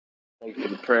Thank you for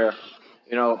the prayer.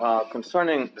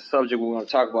 Concerning the subject we're going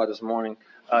to talk about this morning,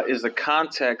 is the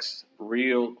context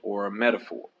real or a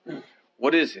metaphor?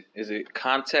 What is it? Is it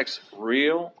context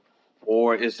real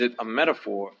or is it a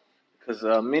metaphor? Because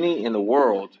many in the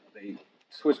world, they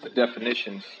switch the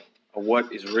definitions of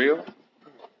what is real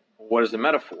or what is a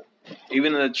metaphor.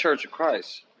 Even in the Church of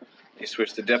Christ, they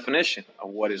switch the definition of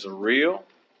what is a real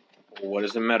or what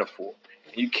is a metaphor.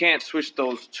 And you can't switch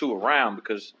those two around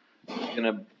because you're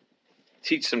going to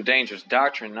teach some dangerous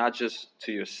doctrine, not just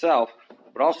to yourself,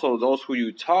 but also those who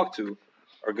you talk to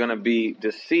are going to be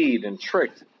deceived and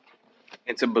tricked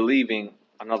into believing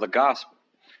another gospel.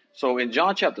 So in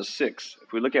John chapter 6,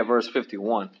 if we look at verse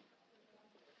 51,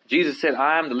 Jesus said,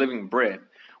 I am the living bread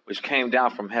which came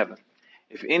down from heaven.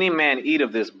 If any man eat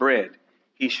of this bread,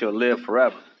 he shall live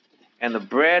forever. And the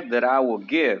bread that I will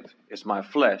give is my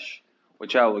flesh,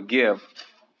 which I will give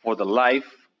for the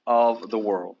life of the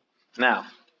world. Now,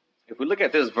 if we look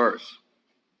at this verse,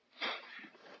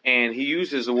 and he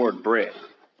uses the word bread,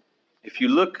 if you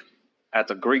look at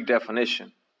the Greek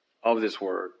definition of this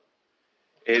word,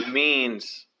 it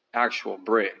means actual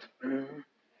bread.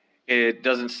 It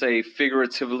doesn't say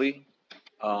figuratively.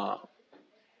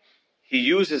 He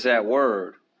uses that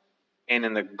word, and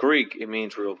in the Greek, it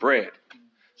means real bread.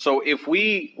 So if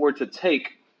we were to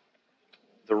take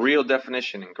the real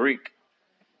definition in Greek,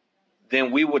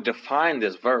 then we would define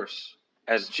this verse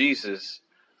as Jesus,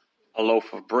 a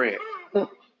loaf of bread,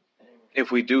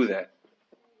 if we do that.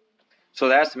 So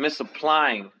that's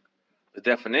misapplying the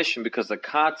definition because the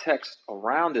context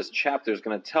around this chapter is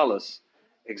going to tell us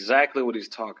exactly what he's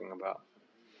talking about.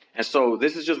 And so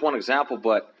this is just one example,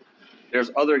 but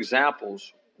there's other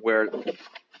examples where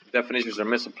definitions are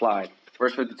misapplied.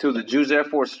 Verse 52, the Jews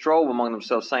therefore strove among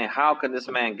themselves, saying, how can this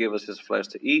man give us his flesh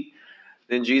to eat?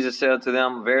 Then Jesus said unto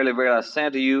them, verily, verily, I say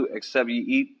unto you, except ye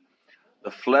eat the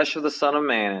flesh of the Son of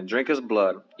Man and drink his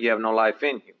blood, ye have no life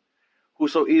in you.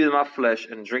 Whoso eateth my flesh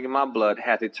and drinketh my blood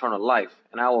hath eternal life,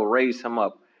 and I will raise him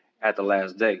up at the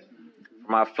last day.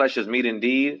 For my flesh is meat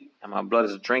indeed, and my blood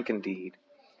is drink indeed.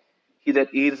 He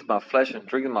that eateth my flesh and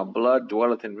drinketh my blood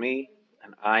dwelleth in me,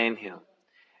 and I in him.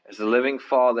 As the living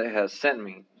Father has sent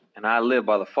me, and I live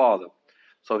by the Father,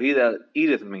 so he that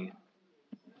eateth me,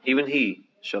 even he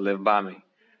shall live by me.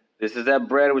 This is that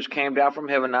bread which came down from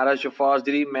heaven, not as your fathers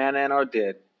did eat manna and are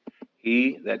dead.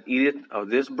 He that eateth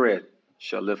of this bread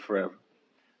shall live forever.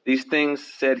 These things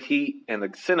said he in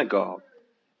the synagogue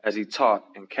as he taught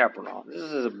in Capernaum. This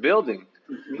is a building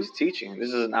he's teaching.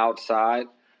 This is an outside.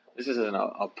 This is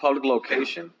a public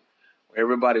location where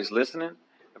everybody's listening.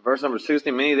 In verse number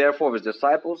 16, many therefore of his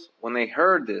disciples, when they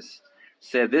heard this,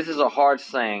 said, this is a hard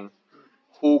saying,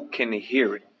 who can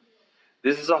hear it?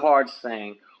 This is a hard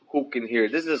saying, who can hear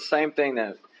it? This is the same thing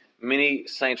that many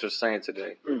saints are saying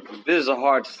today. This is a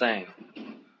hard saying.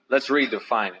 Let's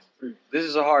redefine it. This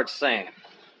is a hard saying.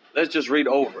 Let's just read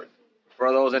over it. For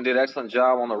those that did an excellent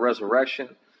job on the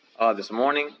resurrection this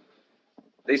morning,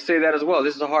 they say that as well.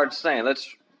 This is a hard saying.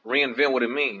 Let's reinvent what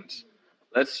it means.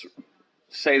 Let's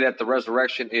say that the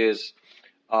resurrection is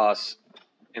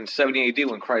in 70 AD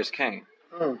when Christ came.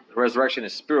 The resurrection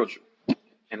is spiritual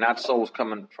and not souls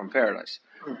coming from paradise.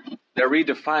 They're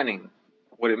redefining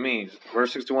what it means.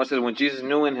 Verse 61 says, when Jesus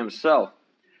knew in himself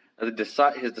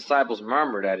that his disciples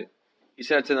murmured at it, he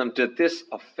said to them, did this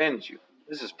offend you?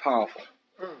 This is powerful.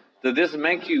 Did this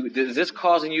make you, is this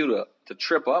causing you to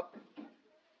trip up?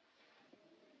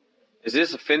 Is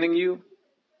this offending you?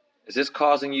 Is this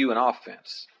causing you an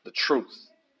offense? The truth.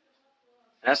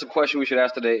 And that's the question we should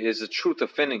ask today. Is the truth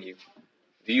offending you?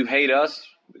 Do you hate us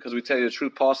because we tell you the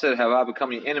truth? Paul said, have I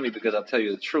become your enemy because I tell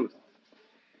you the truth?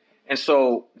 And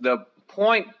so the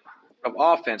point of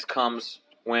offense comes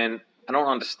when I don't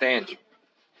understand you.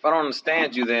 If I don't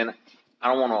understand you, then I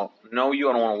don't want to know you.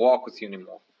 I don't want to walk with you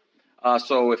anymore.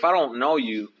 So if I don't know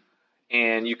you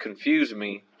and you confuse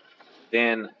me,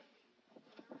 then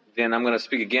I'm going to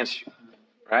speak against you,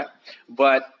 right?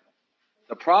 But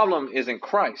the problem isn't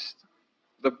Christ.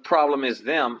 The problem is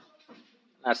them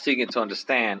not seeking to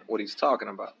understand what he's talking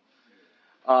about.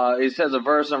 It says in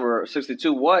verse number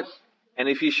 62, what? And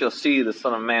if ye shall see the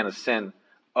Son of Man ascend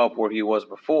up where he was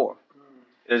before.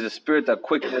 It is the spirit that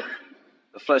quickeneth,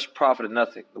 the flesh profited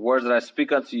nothing. The words that I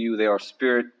speak unto you, they are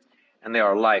spirit and they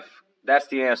are life. That's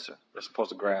the answer they're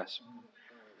supposed to grasp.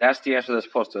 That's the answer they're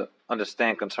supposed to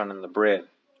understand concerning the bread,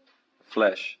 the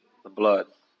flesh, the blood.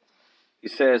 He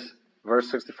says, verse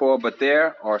 64, but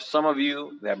there are some of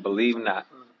you that believe not.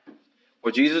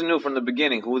 For Jesus knew from the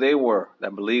beginning who they were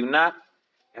that believed not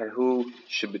and who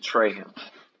should betray him.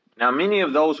 Now, many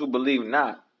of those who believe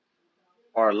not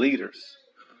are leaders.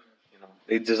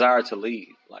 They desire to lead,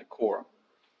 like Korah.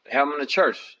 They have them in the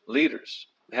church, leaders.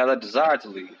 They have that desire to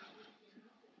lead.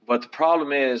 But the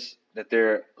problem is that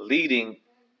they're leading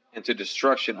into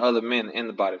destruction other men in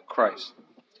the body of Christ.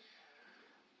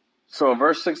 So in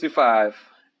verse 65,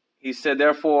 he said,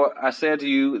 "Therefore I said to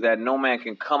you that no man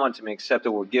can come unto me except it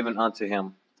were given unto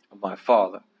him of my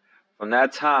Father." From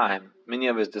that time, many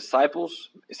of his disciples,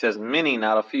 it says many,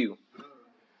 not a few,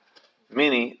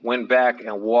 many went back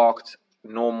and walked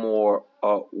no more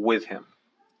with him.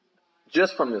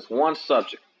 Just from this one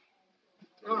subject,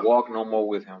 walk no more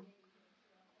with him.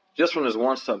 Just from this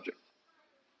one subject.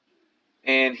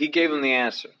 And he gave them the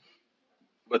answer.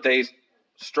 But they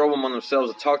strove among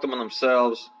themselves, talked among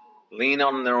themselves, leaned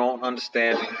on their own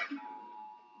understanding.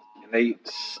 And they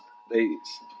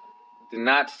did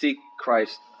not seek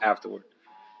Christ afterward.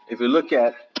 If we look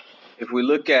at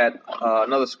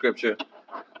another scripture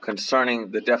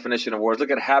concerning the definition of words,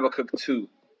 look at Habakkuk 2.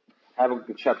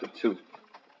 Habakkuk chapter 2.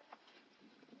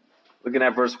 Looking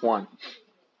at verse 1.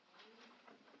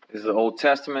 This is the Old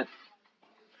Testament.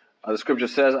 The scripture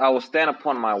says, "I will stand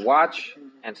upon my watch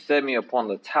and set me upon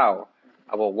the tower.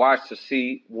 I will watch to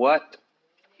see what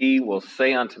he will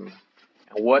say unto me,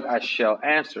 and what I shall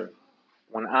answer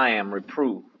when I am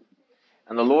reproved.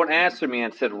 And the Lord answered me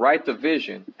and said, Write the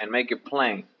vision and make it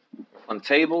plain on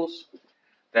tables,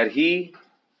 that he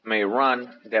may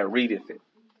run that readeth it."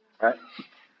 Right?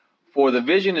 "For the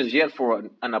vision is yet for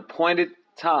an appointed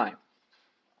time,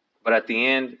 but at the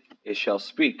end it shall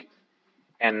speak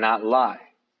and not lie.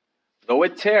 Though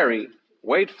it tarry,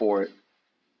 wait for it,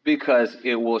 because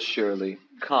it will surely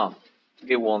come.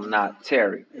 It will not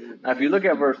tarry." Now, if you look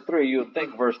at verse 3, you'll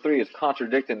think verse 3 is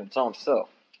contradicting its own self.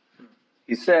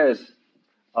 He says,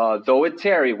 though it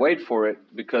tarry, wait for it,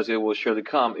 because it will surely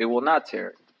come. It will not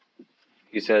tarry.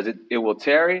 He says it will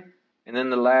tarry, and then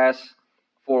the last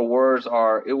 4 words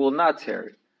are, it will not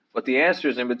tarry. But the answer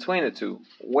is in between the two.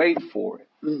 Wait for it.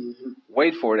 Mm-hmm.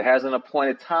 Wait for it. It has an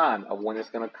appointed time of when it's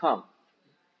going to come.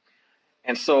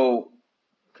 And so,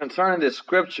 concerning this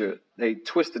scripture, they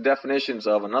twist the definitions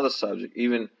of another subject,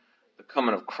 even the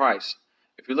coming of Christ.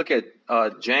 If you look at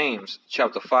James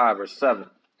chapter 5, verse 7,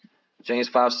 James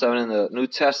 5:7 in the New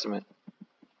Testament,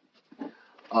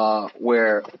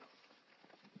 where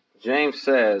James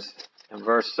says in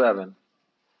verse 7,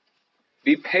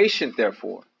 "Be patient,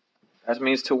 therefore." That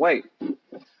means to wait.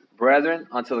 "Brethren,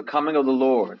 until the coming of the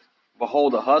Lord.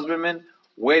 Behold, the husbandman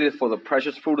waiteth for the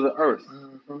precious fruit of the earth,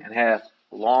 and hath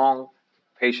long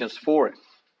patience for it,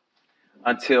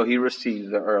 until he receives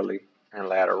the early and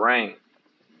latter rain."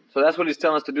 So that's what he's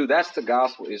telling us to do. That's the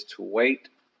gospel, is to wait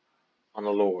on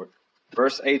the Lord.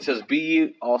 Verse 8 says, "Be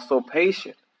ye also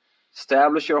patient.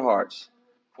 Establish your hearts,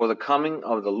 for the coming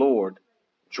of the Lord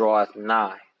draweth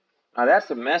nigh." Now that's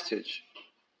the message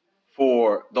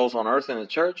for those on earth in the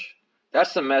church.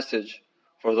 That's the message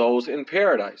for those in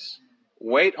paradise.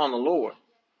 Wait on the Lord.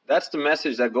 That's the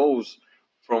message that goes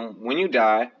from when you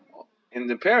die. In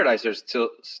the paradise, they're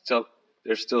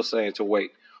still saying to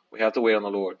wait. We have to wait on the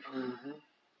Lord. Mm-hmm.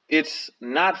 It's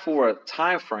not for a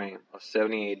time frame of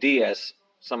 70 AD, as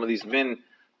some of these men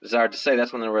desire to say.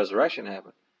 That's when the resurrection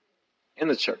happened in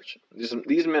the church.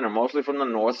 These men are mostly from the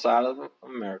north side of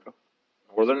America,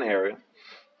 northern area.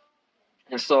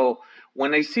 And so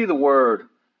when they see the word,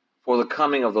 "for the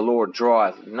coming of the Lord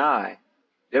draweth nigh,"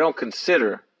 they don't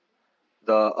consider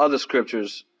the other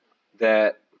scriptures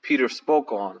that Peter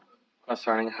spoke on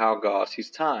concerning how God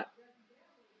sees time.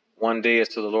 1 day is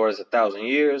to the Lord as 1,000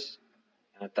 years,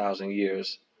 and 1,000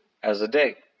 years as a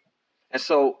day. And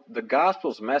so the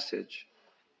gospel's message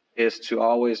is to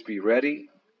always be ready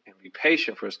and be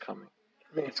patient for his coming.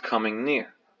 It's coming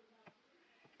near.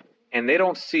 And they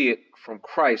don't see it from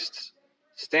Christ's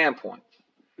standpoint.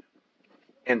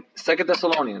 In 2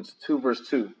 Thessalonians 2 verse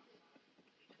 2,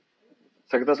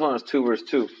 2 Thessalonians 2 verse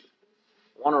 2,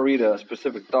 I want to read a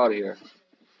specific thought here,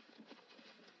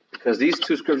 because these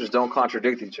two scriptures don't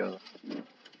contradict each other.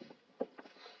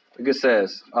 Look, it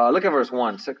says, look at verse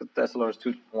 1, 2 Thessalonians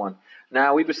 2:1.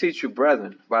 "Now we beseech you,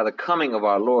 brethren, by the coming of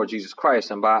our Lord Jesus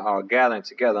Christ, and by our gathering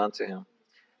together unto him,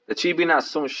 that ye be not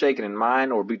soon shaken in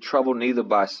mind, or be troubled neither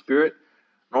by spirit,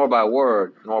 nor by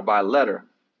word, nor by letter,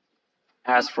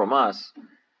 as from us,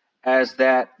 as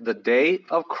that the day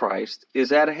of Christ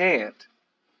is at hand."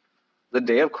 The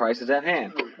day of Christ is at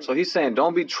hand. So he's saying,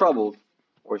 don't be troubled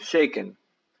or shaken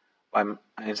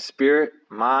in spirit,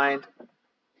 mind,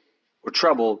 or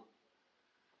troubled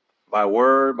by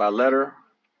word, by letter,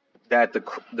 that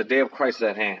the day of Christ is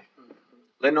at hand.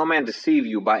 "Let no man deceive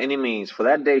you by any means, for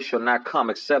that day shall not come,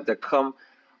 except there come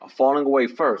a falling away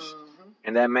first,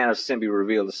 and that man of sin be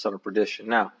revealed, the son of perdition."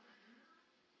 Now,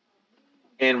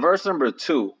 in verse number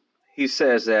 2, he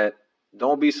says that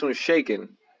don't be soon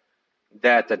shaken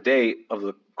that the day of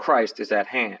the Christ is at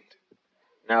hand.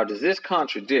 Now, does this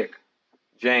contradict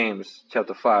James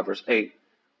chapter 5, verse 8,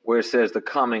 where it says the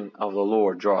coming of the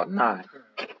Lord draweth nigh?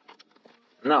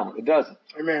 No, it doesn't.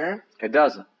 Amen. It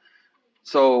doesn't.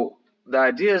 So the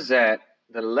idea is that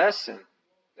the lesson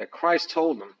that Christ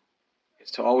told them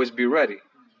is to always be ready,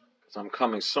 because I'm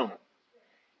coming soon.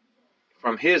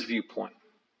 From his viewpoint,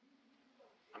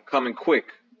 I'm coming quick.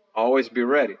 Always be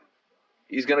ready.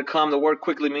 He's going to come. The word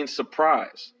quickly means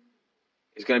surprise.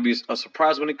 It's going to be a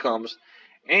surprise when he comes.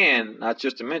 And not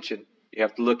just to mention, you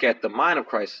have to look at the mind of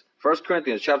Christ. 1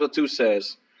 Corinthians chapter 2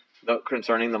 says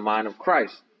concerning the mind of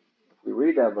Christ. We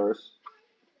read that verse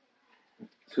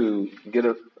to get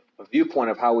a viewpoint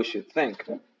of how we should think.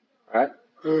 Right?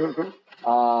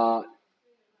 Mm-hmm.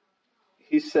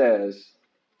 He says,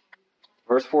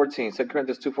 verse 14, 2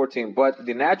 Corinthians 2:14, but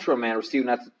the natural man receiveth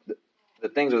not the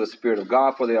things of the Spirit of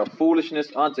God, for they are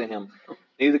foolishness unto him.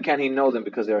 Neither can he know them,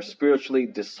 because they are spiritually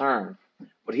discerned.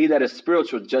 But he that is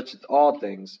spiritual judgeth all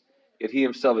things, yet he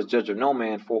himself is judge of no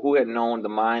man. For who had known the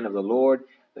mind of the Lord,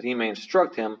 that he may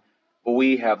instruct him? But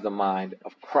we have the mind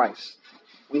of Christ.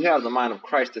 We have the mind of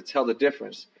Christ to tell the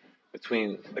difference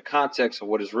between the context of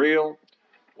what is real,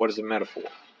 what is a metaphor,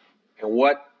 and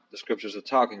what the scriptures are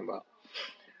talking about.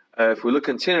 If we look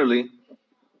continually,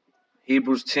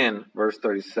 Hebrews 10, verse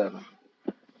 37.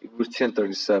 Hebrews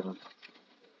 10:37. Let's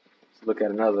look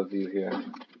at another view here.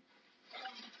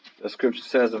 The scripture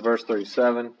says in verse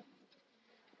 37,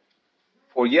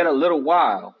 for yet a little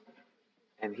while,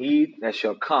 and he that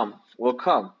shall come will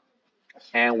come,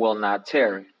 and will not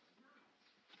tarry.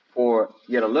 For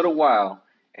yet a little while,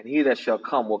 and he that shall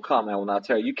come will come, and will not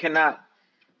tarry. You cannot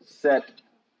set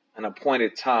an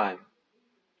appointed time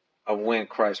of when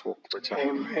Christ will return.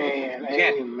 Amen.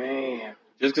 Amen.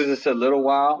 Just because it said little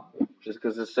while, just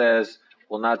because it says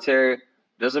will not tarry,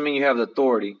 doesn't mean you have the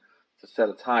authority to set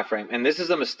a time frame. And this is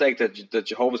a mistake that the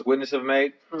Jehovah's Witnesses have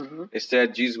made. Mm-hmm. They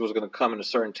said Jesus was going to come in a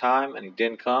certain time, and he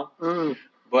didn't come. Mm.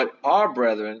 But our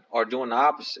brethren are doing the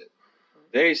opposite.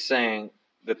 They're saying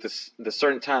that the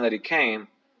certain time that he came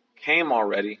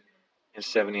already in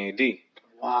 70 AD.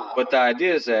 Wow. But the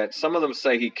idea is that some of them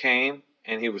say he came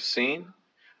and he was seen.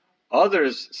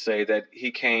 Others say that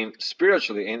he came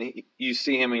spiritually, and you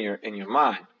see him in your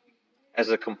mind as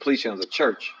a completion of the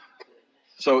church.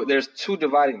 So there's two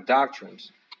dividing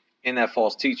doctrines in that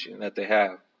false teaching that they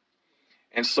have.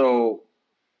 And so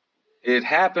it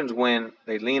happens when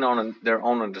they lean on their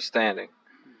own understanding.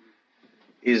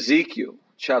 Ezekiel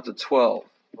chapter 12,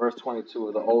 verse 22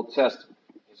 of the Old Testament.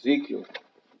 Ezekiel.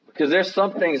 Because there's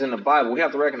some things in the Bible, we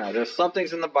have to recognize, there's some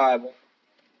things in the Bible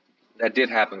that did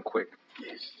happen quick.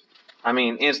 Yes. I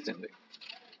mean, instantly.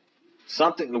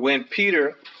 Something, when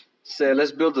Peter said,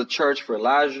 let's build a church for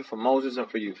Elijah, for Moses, and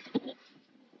for you.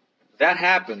 That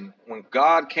happened when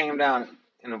God came down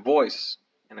in a voice,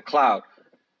 in a cloud.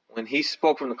 When he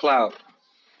spoke from the cloud,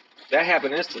 that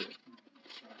happened instantly.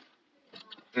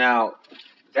 Now,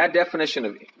 that definition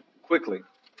of quickly,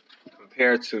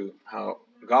 compared to how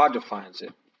God defines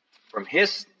it, from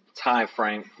his time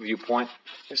frame viewpoint,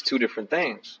 it's two different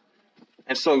things.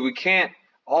 And so we can't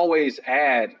always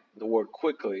add the word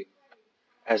quickly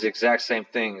as the exact same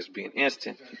thing as being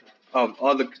instant of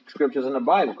other scriptures in the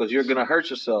Bible, because you're going to hurt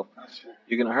yourself.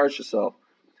 You're going to hurt yourself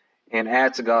and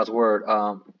add to God's word.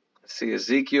 Let's see,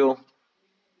 Ezekiel.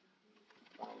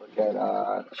 I'll look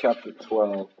at chapter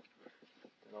 12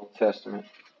 in the Old Testament.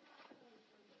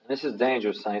 This is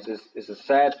dangerous, saints. It's a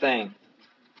sad thing.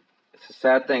 It's a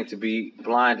sad thing to be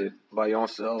blinded by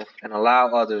yourself and allow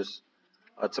others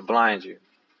to blind you.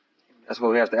 That's why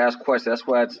we have to ask questions. That's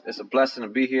why it's a blessing to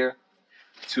be here,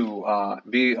 to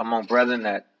be among brethren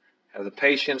that have the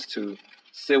patience to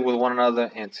sit with one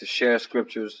another and to share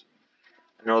scriptures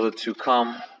in order to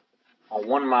come on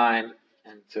one mind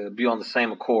and to be on the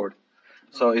same accord.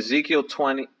 So Ezekiel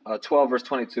 12, verse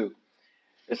 22.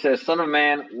 It says, Son of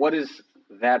man, what is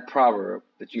that proverb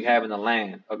that you have in the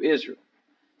land of Israel,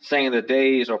 saying the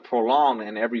days are prolonged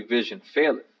and every vision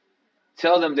faileth?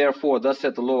 Tell them therefore, thus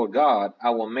saith the Lord God,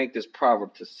 I will make this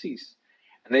proverb to cease,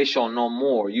 and they shall no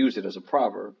more use it as a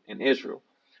proverb in Israel.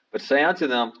 But say unto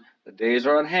them, the days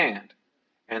are at hand,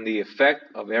 and the effect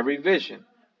of every vision,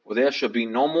 for there shall be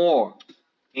no more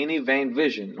any vain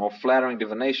vision nor flattering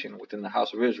divination within the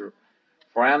house of Israel.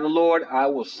 For I am the Lord, I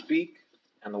will speak,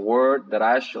 and the word that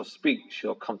I shall speak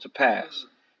shall come to pass.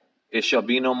 It shall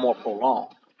be no more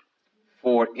prolonged.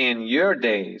 For in your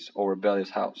days, O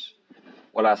rebellious house,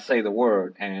 will I say the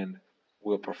word, and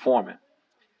will perform it,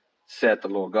 saith the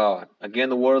Lord God. Again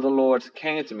the word of the Lord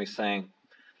came to me, saying,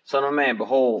 Son of man,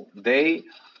 behold, they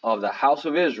of the house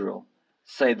of Israel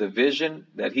say the vision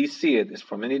that he seeth is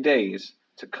for many days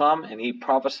to come, and he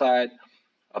prophesied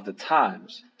of the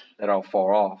times that are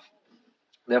far off.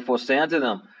 Therefore say unto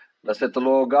them, thus saith the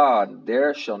Lord God,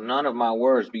 there shall none of my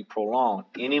words be prolonged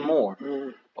any more,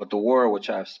 but the word which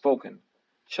I have spoken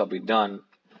shall be done,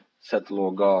 saith the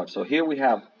Lord God. So here we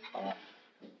have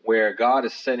where God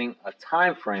is setting a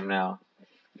time frame now.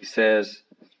 He says,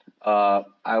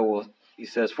 he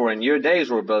says, for in your days,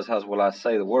 Lord brother's house, will I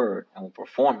say the word and will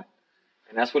perform it.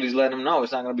 And that's what he's letting them know.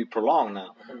 It's not going to be prolonged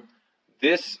now.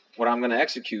 This, what I'm going to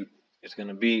execute, is going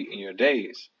to be in your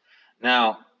days.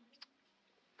 Now,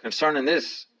 concerning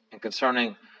this and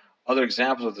concerning other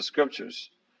examples of the scriptures,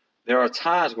 there are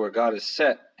times where God is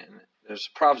set and there's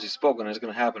prophecy spoken and it's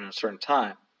going to happen in a certain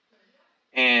time.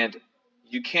 And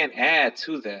you can't add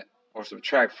to that or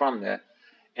subtract from that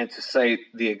and to say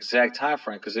the exact time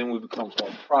frame, because then we become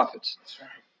false prophets.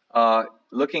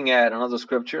 Looking at another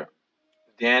scripture,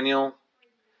 Daniel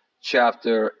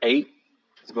chapter 8.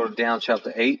 Let's go to Daniel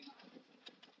chapter 8.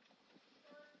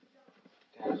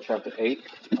 Daniel chapter 8.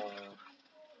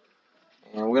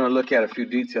 And we're going to look at a few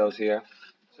details here.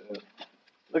 So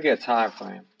look at time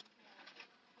frame.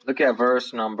 Look at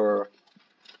verse number,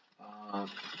 I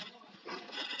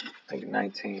think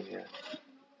 19 here.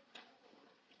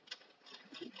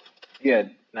 Yeah,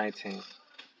 19.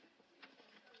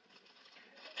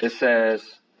 It says,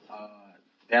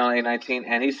 Daniel 8:19,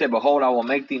 and he said, behold, I will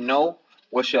make thee know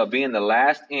what shall be in the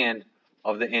last end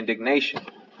of the indignation,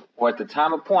 for at the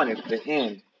time appointed the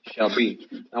end shall be.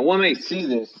 Now one may see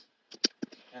this,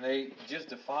 and they just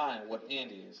define what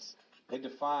end is. They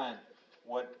define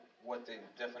what the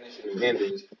definition of end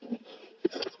is.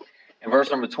 In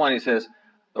verse number 20 it says,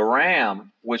 the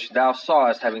ram which thou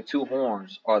sawest having two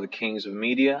horns are the kings of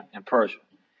Media and Persia,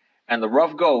 and the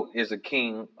rough goat is the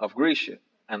king of Grecia,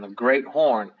 and the great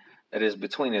horn that is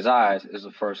between his eyes is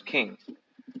the first king.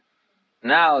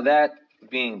 Now that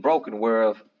being broken,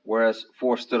 whereas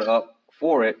four stood up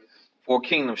for it, 4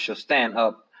 kingdoms shall stand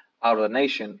up out of the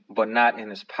nation, but not in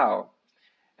his power.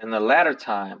 In the latter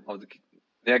time of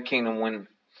their kingdom, when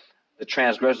the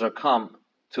transgressors are come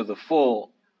to the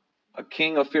full, a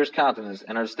king of fierce countenance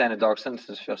and understanding dark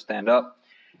sentences shall stand up,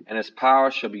 and his power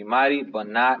shall be mighty, but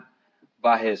not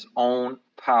by his own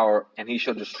power, and he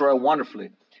shall destroy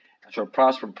wonderfully, and shall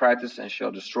prosper in practice, and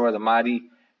shall destroy the mighty,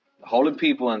 the holy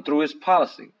people, and through his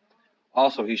policy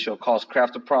also he shall cause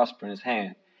craft to prosper in his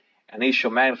hand, and he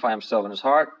shall magnify himself in his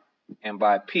heart, and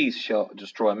by peace shall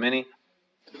destroy many.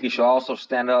 He shall also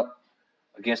stand up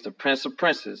against the prince of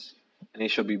princes, and he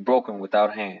shall be broken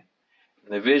without hand.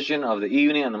 And the vision of the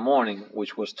evening and the morning,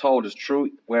 which was told, is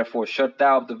true. Wherefore shut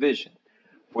thou up the vision,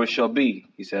 for it shall be,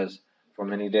 he says, for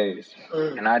many days.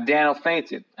 And I, Daniel,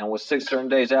 fainted, and was sick certain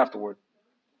days afterward.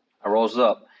 I rose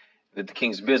up, did the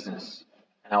king's business,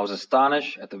 and I was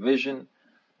astonished at the vision,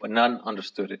 but none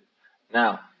understood it.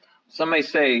 Now, some may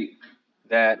say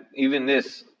that even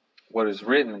this, what is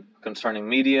written concerning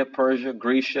Media, Persia,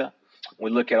 Grecia,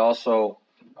 we look at also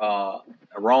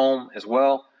Rome as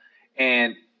well.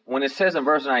 And when it says in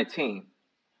verse 19,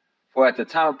 for at the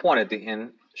time appointed the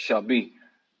end shall be,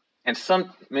 and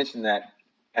some mention that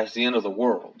as the end of the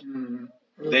world. And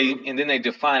then they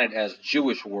define it as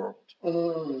Jewish world.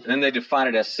 And then they define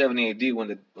it as 70 AD when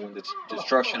the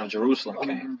destruction of Jerusalem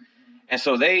came. And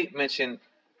so they mention,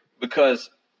 because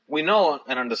we know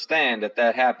and understand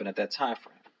that happened at that time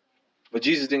frame. But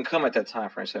Jesus didn't come at that time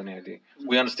frame, 70 AD.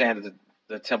 We understand that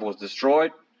the temple was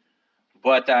destroyed.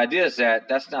 But the idea is that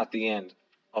that's not the end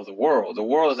of the world. The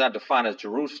world is not defined as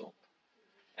Jerusalem.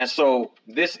 And so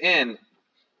this end,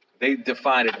 they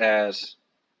define it as,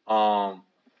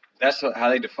 that's how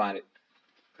they define it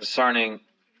concerning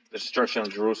the destruction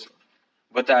of Jerusalem.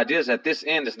 But the idea is that this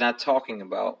end is not talking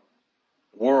about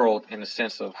world in the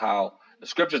sense of how the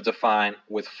scriptures define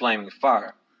with flaming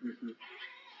fire.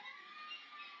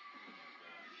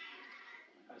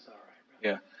 That's all right,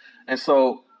 Yeah. And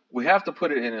so we have to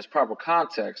put it in its proper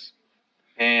context.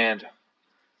 And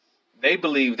they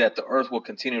believe that the earth will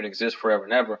continue to exist forever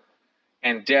and ever,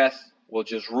 and death will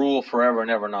just rule forever and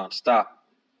ever nonstop.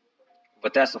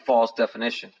 But that's a false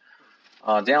definition.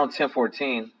 Daniel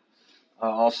 10:14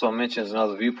 also mentions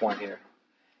another viewpoint here.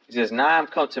 He says, now I am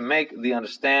come to make thee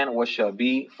understand what shall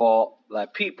be for thy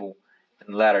people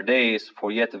in the latter days,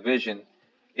 for yet the vision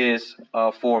is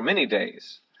for many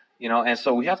days. And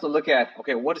so we have to look at,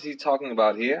 okay, what is he talking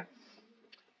about here?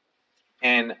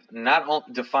 And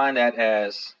not define that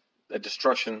as the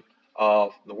destruction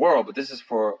of the world, but this is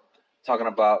for talking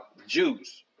about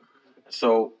Jews.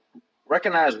 So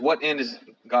recognize what end is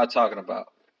God talking about.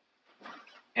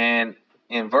 And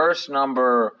in verse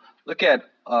number, look at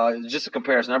just a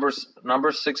comparison,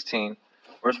 Numbers 16,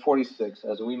 verse 46,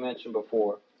 as we mentioned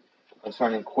before,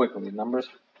 concerning quickly. Numbers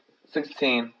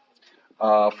 16,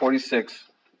 46.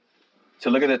 To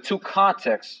look at the two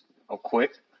contexts of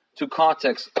quick, two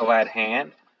contexts of at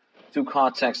hand, two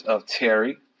contexts of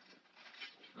tarry.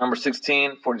 Number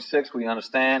 16, 46, we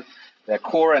understand that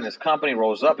Korah and his company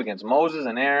rose up against Moses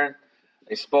and Aaron.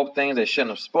 They spoke things they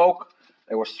shouldn't have spoke.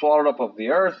 They were swallowed up of the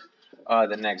earth.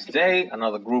 The next day,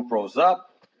 another group rose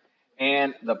up,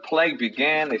 and the plague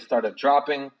began. They started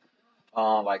dropping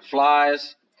like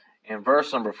flies. In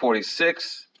verse number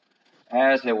 46,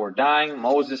 as they were dying,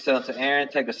 Moses said unto Aaron,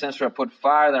 take a censer and put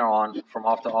fire thereon from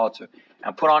off the altar,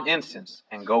 and put on incense,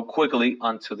 and go quickly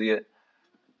unto the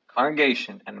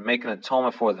congregation, and make an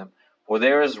atonement for them. For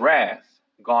there is wrath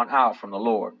gone out from the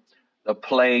Lord. The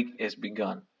plague is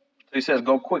begun. So he says,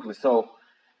 go quickly. So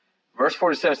verse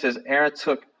 47 says, Aaron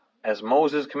took as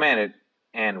Moses commanded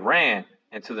and ran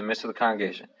into the midst of the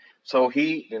congregation. So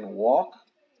he didn't walk,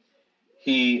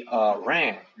 he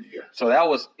ran. So that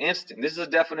was instant. This is a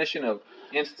definition of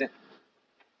instant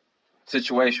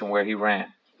situation where he ran.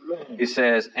 He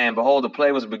says, and behold, the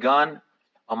plague was begun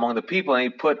among the people, and he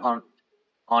put on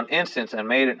incense and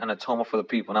made it an atonement for the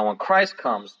people. Now when Christ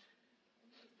comes,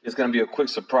 it's going to be a quick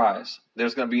surprise.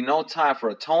 There's going to be no time for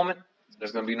atonement.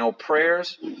 There's going to be no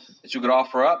prayers that you could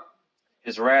offer up.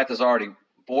 His wrath is already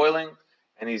boiling,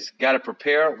 and he's got to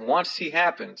prepare. Once he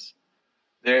happens,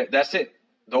 that's it.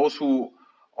 Those who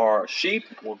are sheep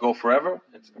will go forever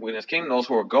in his kingdom. Those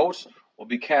who are goats will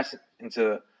be cast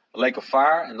into the lake of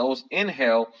fire, and those in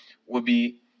hell will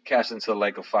be cast into the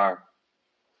lake of fire.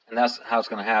 And that's how it's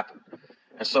going to happen.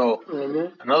 And so,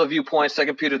 another viewpoint,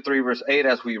 2 Peter 3, verse 8,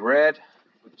 as we read,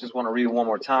 we just want to read it one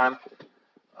more time,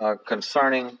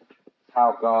 concerning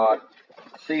how God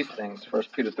sees things. 1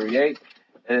 Peter 3, 8,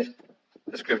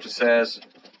 the scripture says,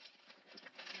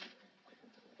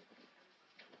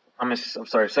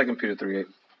 2 Peter 3, 8.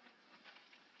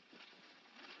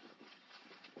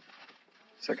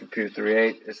 2 Peter 3,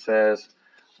 8, it says,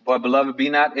 but beloved, be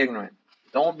not ignorant.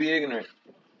 Don't be ignorant.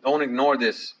 Don't ignore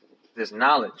this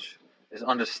knowledge, this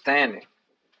understanding,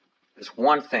 this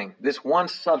one thing, this one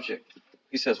subject.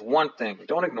 He says one thing.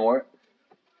 Don't ignore it,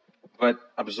 but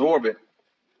absorb it.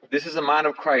 This is the mind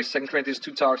of Christ. 2 Corinthians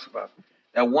 2 talks about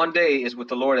that one day is with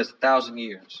the Lord as 1,000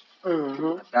 years.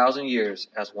 1,000 years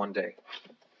as one day.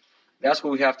 That's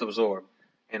what we have to absorb.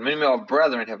 And many of our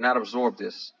brethren have not absorbed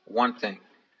this one thing.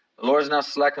 The Lord is not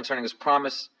slack concerning his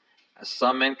promise, as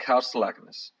some men count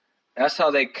slackness. That's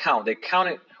how they count. They count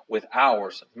it with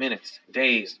hours, minutes,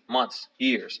 days, months,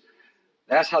 years.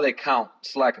 That's how they count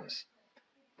slackness.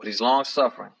 But he's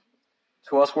long-suffering.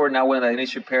 To us we're not willing that any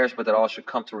should perish, but that all should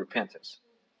come to repentance.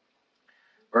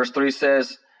 Verse 3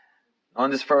 says, on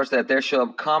this verse, that there shall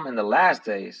come in the last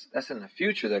days, that's in the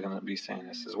future they're going to be saying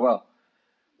this as well,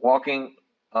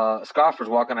 scoffers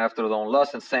walking after their own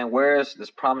lust and saying, where is this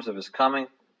promise of his coming?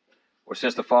 For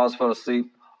since the fathers fell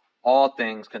asleep, all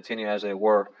things continue as they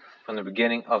were from the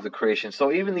beginning of the creation.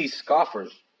 So even these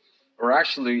scoffers are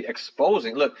actually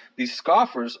exposing. Look, these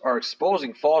scoffers are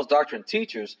exposing false doctrine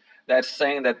teachers that's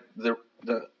saying that the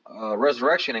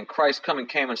resurrection and Christ's coming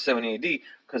came in 70 AD,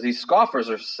 because these scoffers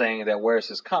are saying that where is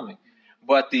his coming?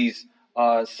 But these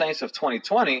saints of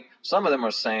 2020, some of them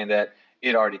are saying that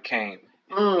it already came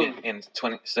in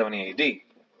 70 AD.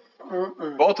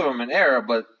 Both of them in error,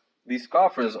 but these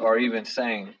scoffers are even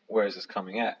saying, where is this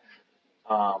coming at?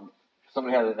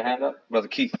 Somebody has their hand up? Brother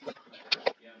Keith. Yeah,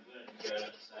 I'm glad you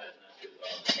emphasize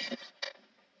not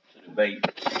to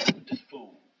debate this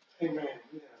fool. Amen.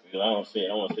 Because I want to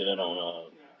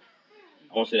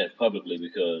say that publicly,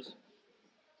 because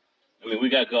we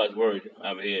got God's word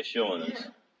over here showing us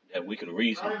that we can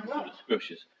reason through the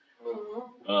scriptures.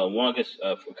 A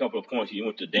couple of points. You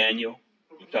went to Daniel.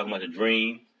 You were talking about the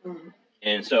dream.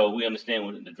 And so we understand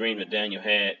when the dream that Daniel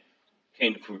had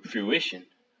came to fruition,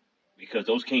 because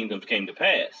those kingdoms came to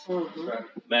pass.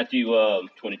 Matthew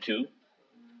 22.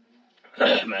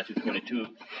 Matthew 22.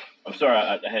 I'm sorry,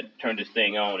 I had turned this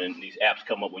thing on, and these apps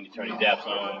come up when you turn these apps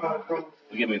on.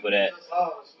 Forgive me for that.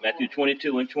 Matthew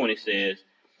 22 and 20 says,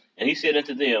 and he said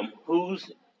unto them, who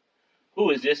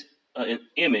is this an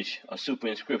image, a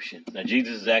superinscription? Now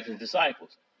Jesus is asking his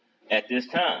disciples at this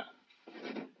time,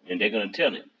 and they're going to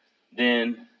tell him.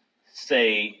 Then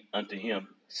say unto him,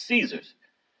 Caesar's.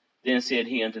 Then said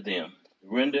he unto them,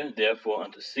 render therefore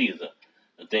unto Caesar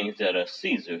the things that are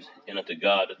Caesar's, and unto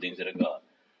God the things that are God.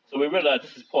 So we realize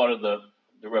this is part of the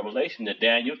revelation that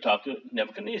Daniel talked to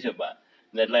Nebuchadnezzar about.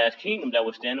 And that last kingdom that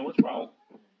was standing was Rome.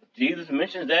 Jesus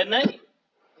mentions that name.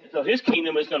 So his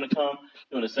kingdom is going to come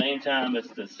during the same time as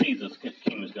the Caesar's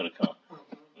kingdom is going to come.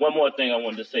 One more thing I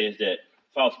wanted to say is that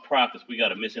false prophets, we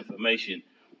got a misinformation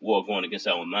war going against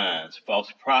our minds.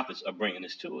 False prophets are bringing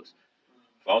this to us.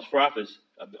 False prophets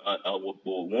were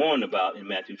warned about in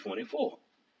Matthew 24.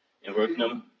 In verse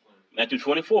number Matthew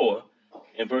 24,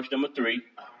 in verse number 3,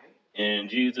 and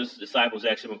Jesus' disciples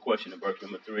asked him a question in verse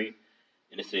number 3,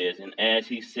 and it says, "And as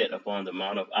he sat upon the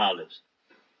Mount of Olives,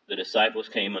 the disciples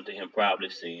came unto him privately,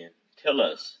 saying, Tell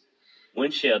us,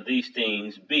 when shall these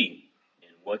things be,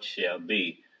 and what shall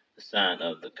be the sign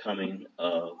of the coming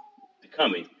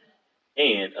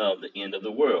and of the end of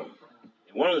the world?"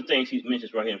 And one of the things he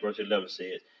mentions right here in verse 11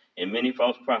 says, "And many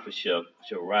false prophets shall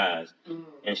rise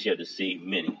and shall deceive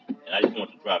many." And I just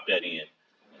want to drop that in.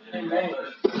 Amen.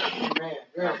 Amen.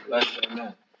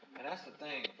 Amen. And that's the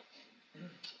thing.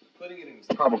 Putting it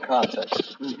in proper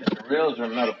context. Is it real or a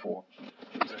metaphor?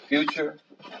 Is it the future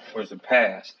or is it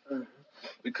past?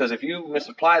 Because if you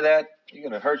misapply that, you're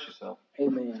going to hurt yourself.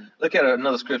 Amen. Look at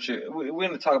another scripture. We're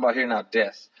going to talk about here now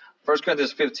death. 1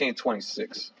 Corinthians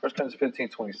 15:26. 1 Corinthians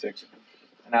 15:26.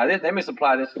 Now, they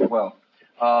misapply this as well.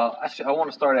 I want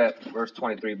to start at verse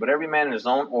 23. "But every man in his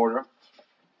own order,"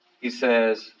 he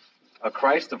says,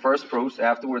 "Christ the first fruits,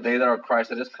 afterward they that are Christ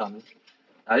that is coming."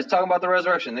 Now he's talking about the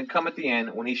resurrection. Then come at the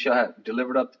end, when he shall have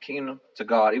delivered up the kingdom to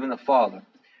God, even the Father.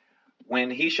 When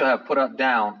he shall have put up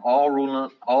down all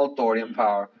rule, all authority and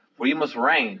power, for he must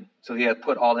reign till he hath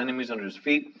put all enemies under his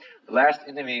feet. The last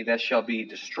enemy that shall be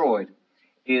destroyed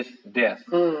is death.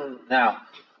 Now,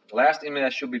 the last enemy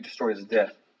that shall be destroyed is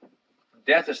death.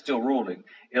 Death is still ruling.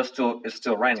 It's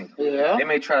still reigning. Yeah. They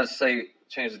may try to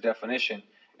change the definition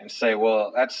and say,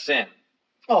 well, that's sin.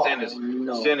 Oh, sin is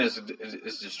no. sin is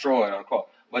destroyed, unquote.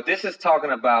 But this is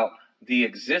talking about the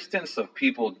existence of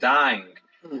people dying.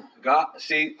 God,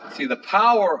 see, the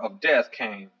power of death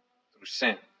came through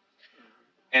sin,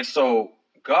 and so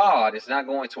God is not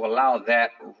going to allow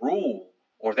that rule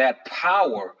or that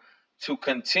power to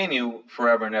continue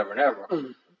forever and ever and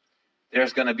ever.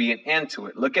 There's going to be an end to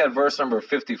it. Look at verse number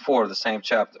 54 of the same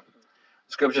chapter.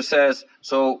 Scripture says,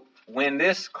 "So when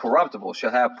this corruptible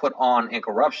shall have put on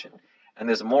incorruption, and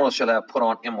this mortal shall have put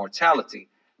on immortality,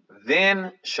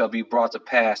 then shall be brought to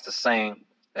pass the saying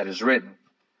that is written,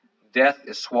 Death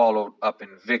is swallowed up in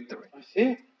victory." That's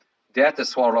it. Death is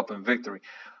swallowed up in victory.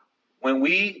 When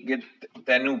we get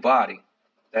that new body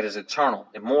that is eternal,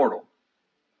 immortal,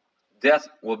 death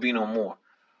will be no more.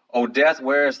 "O death,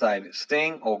 where is thy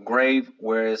sting? O grave,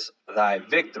 where is thy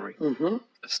victory?" The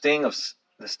sting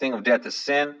of death is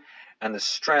sin, and the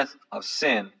strength of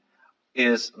sin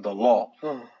is the law.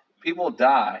 People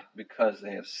die because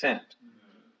they have sinned.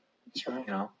 That's right.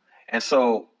 You know, and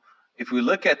so if we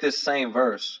look at this same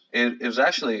verse, it was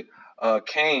actually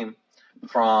came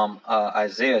from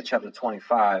Isaiah chapter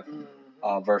 25,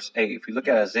 verse 8. If you look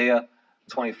at Isaiah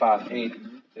 25:8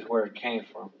 is where it came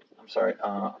from. I'm sorry.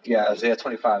 Isaiah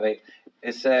 25:8.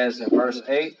 It says in verse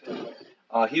 8,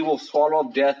 "He will swallow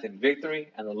up death in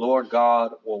victory, and the Lord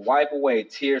God will wipe away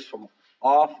tears from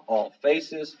off all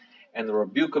faces, and the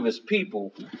rebuke of his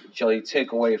people shall he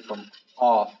take away from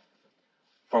off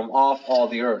all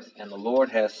the earth, and the Lord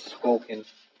has spoken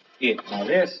it." Now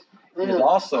this is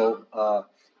also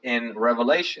in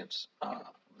Revelations,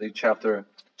 chapter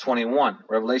 21.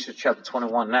 Revelation chapter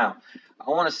 21. Now, I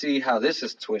want to see how this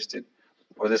is twisted,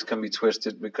 or this can be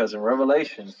twisted, because in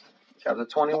Revelation chapter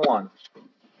 21,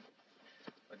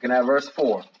 looking at verse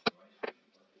 4.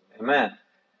 Amen.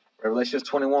 Revelation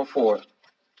 21:4.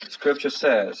 The scripture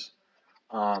says,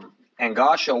 "And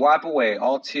God shall wipe away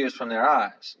all tears from their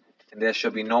eyes, and there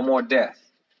shall be no more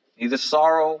death, neither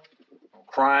sorrow, nor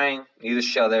crying, neither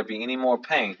shall there be any more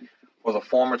pain, for the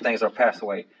former things are passed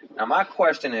away." Now my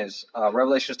question is,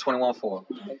 Revelation 21:4.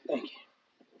 Thank you.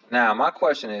 Now my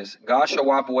question is, God shall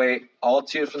wipe away all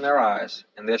tears from their eyes,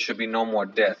 and there should be no more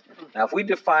death. Now if we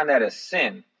define that as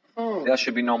sin, there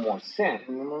should be no more sin.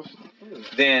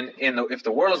 Then if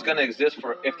the world is going to exist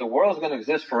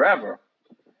forever,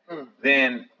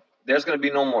 then there's going to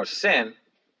be no more sin.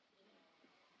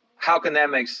 How can that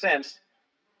make sense?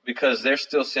 Because there's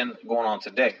still sin going on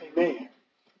today. Amen.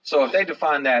 So if they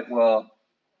define that, well,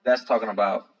 that's talking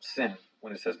about sin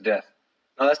when it says death.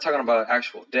 No, that's talking about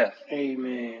actual death.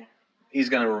 Amen. He's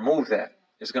going to remove that.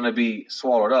 It's going to be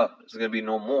swallowed up. There's going to be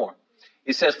no more.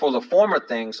 He says, "For the former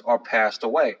things are passed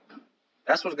away."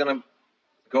 That's what's going to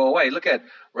go away. Look at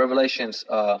Revelations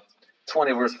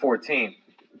 20, verse 14,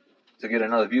 to get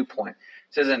another viewpoint.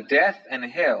 It says, "And death and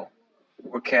hell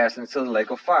were cast into the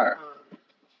lake of fire.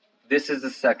 This is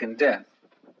the second death.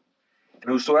 And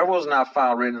whosoever was not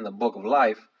found written in the book of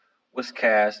life was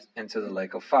cast into the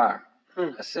lake of fire."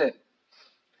 That's it.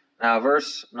 Now,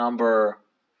 verse number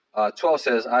 12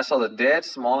 says, "I saw the dead,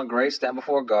 small and great, stand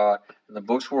before God, and the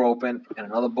books were opened, and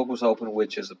another book was opened,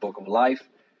 which is the book of life.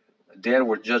 The dead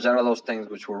were judged out of those things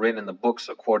which were written in the books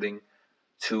according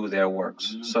to their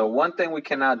works. So one thing we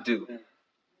cannot do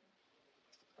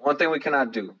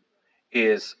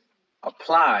is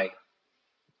apply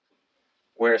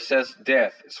where it says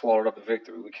death is swallowed up in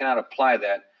victory. We cannot apply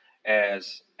that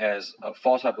as a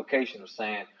false application of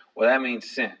saying, well, that means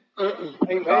sin.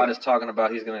 God is talking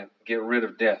about he's going to get rid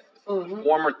of death.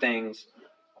 Former things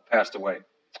passed away.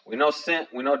 We know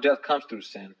death comes through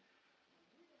sin.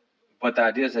 But the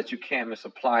idea is that you can't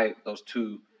misapply those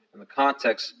two in the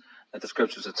context that the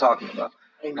scriptures are talking about.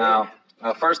 Amen. Now,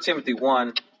 1 Timothy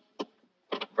 1,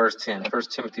 verse 10. 2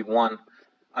 Timothy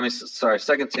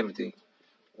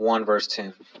 1, verse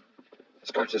 10. The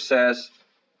scripture says,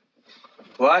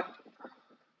 but,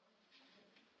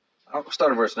 I'll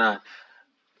start at verse 9.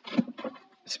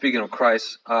 Speaking of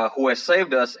Christ, who has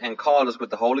saved us and called us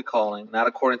with the holy calling, not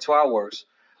according to our works,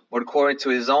 but according to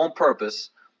his own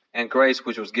purpose and grace,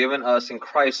 which was given us in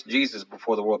Christ Jesus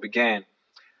before the world began,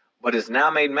 but is now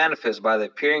made manifest by the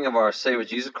appearing of our Savior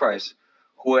Jesus Christ,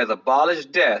 who hath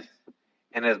abolished death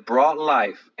and hath brought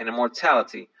life and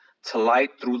immortality to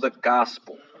light through the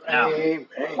gospel. Now, I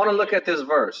want to look at this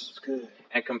verse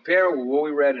and compare with what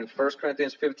we read in 1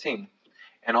 Corinthians 15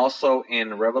 and also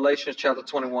in Revelation chapter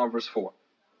 21, verse 4,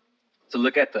 to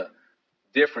look at the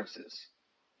differences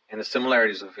and the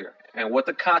similarities of here and what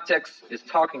the context is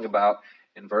talking about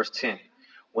in verse 10.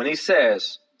 When he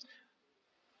says,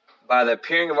 by the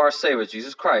appearing of our Savior,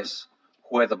 Jesus Christ,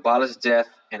 who hath abolished death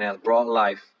and hath brought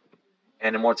life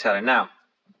and immortality. Now,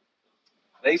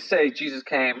 they say Jesus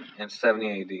came in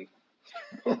 70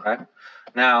 AD. Right?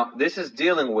 Now, this is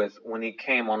dealing with when he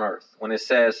came on earth. When it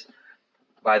says,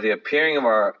 by the appearing of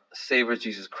our Savior,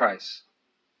 Jesus Christ,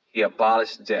 he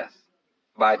abolished death.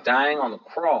 By dying on the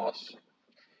cross,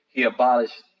 he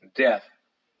abolished death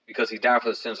because he died for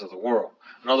the sins of the world.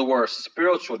 In other words,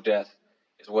 spiritual death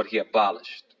is what he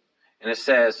abolished. And it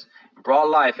says, brought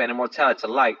life and immortality to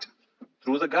light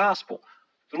through the gospel.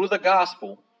 Through the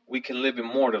gospel, we can live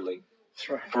immortally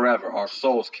forever. Our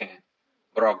souls can.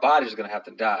 But our bodies are going to have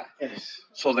to die. Yes.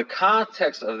 So the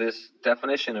context of this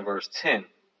definition in verse 10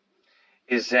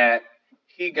 is that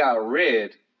he got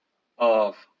rid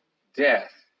of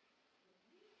death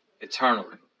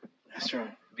eternally. That's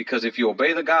right. Because if you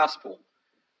obey the gospel,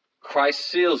 Christ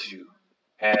seals you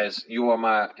as you are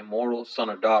my immortal son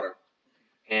or daughter.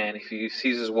 And if he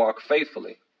sees us walk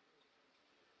faithfully,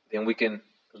 then we can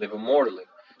live immortally.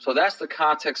 So that's the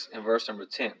context in verse number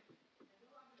 10.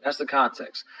 That's the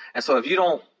context. And so if you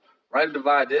don't rightly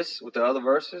divide this with the other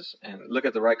verses and look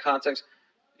at the right context,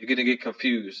 you're going to get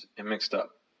confused and mixed up.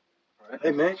 All right?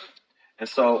 Amen. And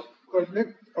so... Go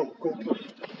ahead. Oh, go ahead.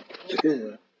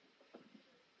 Yeah.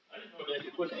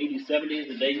 What's 80, 70 is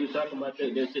the day you were talking about?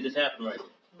 They said this happened, right?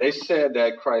 They said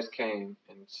that Christ came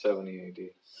in 70 AD.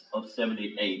 Oh,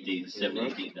 70 AD,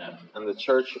 70 AD. And the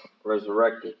church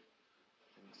resurrected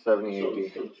in 70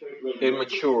 AD. It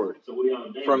matured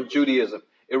from Judaism.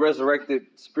 It resurrected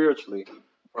spiritually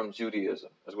from Judaism,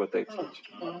 is what they teach.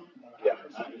 Yeah.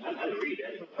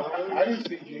 I didn't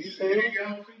see Jesus.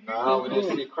 No, we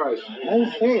didn't see Christ. I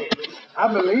didn't see it.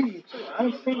 I believe you too. I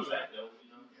didn't see it.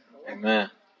 Amen.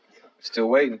 Still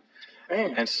waiting.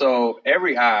 Man. And so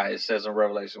every eye, it says in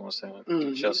Revelation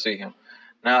 1:7, shall see him.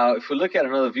 Now, if we look at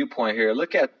another viewpoint here,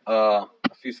 look at a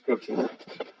few scriptures.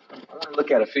 I want to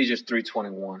look at Ephesians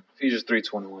 3:21. Ephesians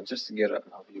 3:21, just to get a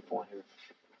viewpoint here.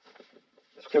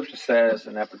 The scripture says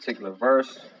in that particular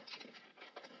verse,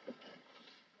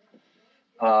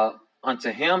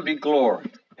 unto him be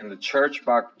glory in the church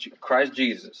by Christ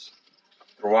Jesus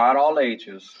throughout all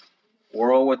ages,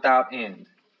 world without end.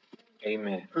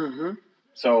 Amen. Mm-hmm.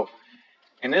 So,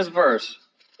 in this verse,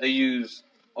 they use,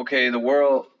 the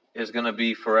world is going to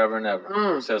be forever and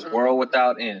ever. It says, world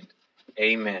without end.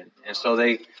 Amen. And so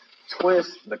they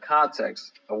twist the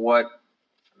context of what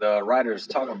the writer is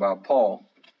talking about, Paul,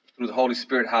 through the Holy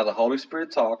Spirit, how the Holy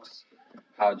Spirit talks,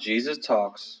 how Jesus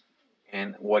talks,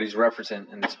 and what he's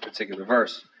referencing in this particular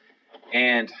verse.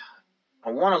 And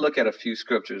I want to look at a few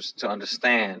scriptures to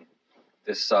understand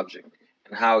this subject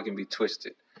and how it can be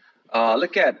twisted.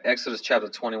 Look at Exodus chapter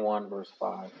 21, verse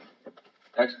 5.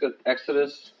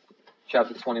 Exodus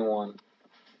chapter 21,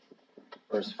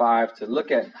 verse 5, to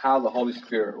look at how the Holy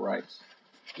Spirit writes.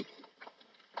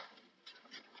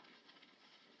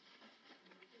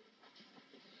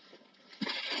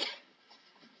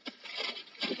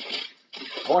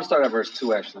 I want to start at verse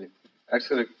 2, actually.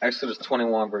 Exodus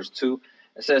 21, verse 2.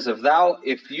 It says, if thou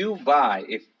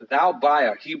buy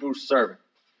a Hebrew servant,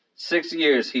 6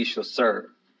 years he shall serve,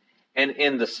 and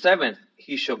in the 7th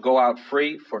he shall go out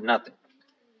free for nothing.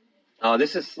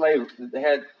 This is slavery.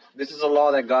 This is a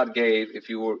law that God gave if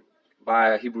you were by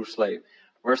a Hebrew slave.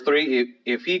 Verse 3,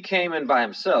 if he came in by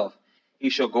himself, he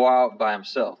shall go out by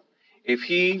himself. If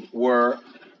he were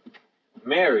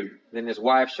married, then his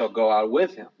wife shall go out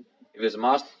with him. If his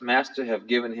master have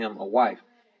given him a wife,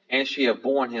 and she have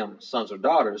borne him sons or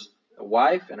daughters, the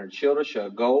wife and her children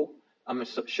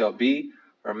shall be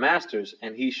her master's,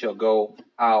 and he shall go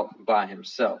out by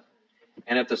himself.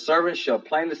 And if the servant shall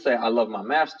plainly say, I love my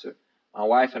master, my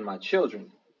wife, and my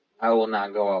children, I will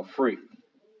not go out free.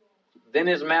 Then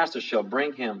his master shall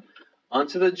bring him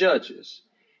unto the judges.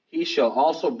 He shall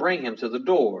also bring him to the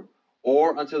door,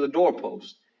 or unto the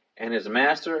doorpost. And his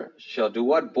master shall do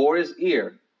what? Bore his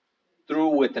ear through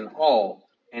with an awl,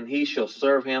 and he shall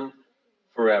serve him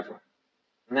forever.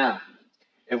 Now,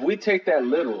 if we take that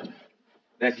literal,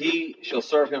 that he shall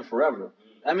serve him forever,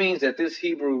 that means that this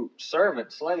Hebrew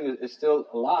servant, slave, is still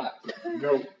alive.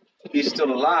 No. He's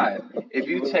still alive. If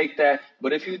you take that,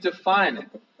 but if you define it,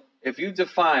 if you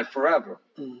define forever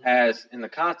as in the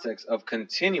context of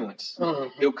continuance,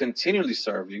 he'll continually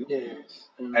serve you,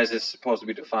 as it's supposed to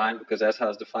be defined, because that's how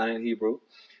it's defined in Hebrew,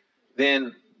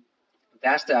 then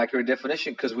that's the accurate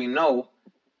definition, because we know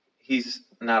he's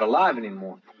not alive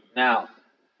anymore. Now,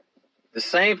 the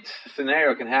same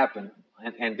scenario can happen,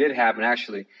 and did happen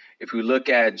actually, if we look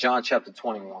at John chapter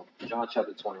 21. John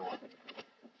chapter 21.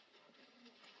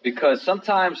 Because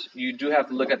sometimes you do have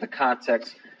to look at the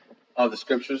context of the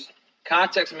scriptures.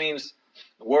 Context means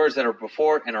the words that are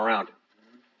before it and around it.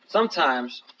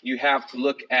 Sometimes you have to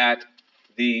look at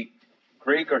the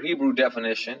Greek or Hebrew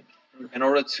definition in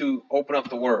order to open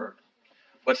up the word.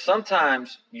 But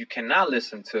sometimes you cannot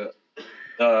listen to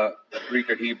the Greek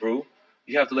or Hebrew.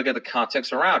 You have to look at the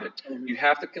context around it. You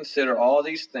have to consider all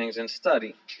these things and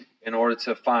study in order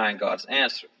to find God's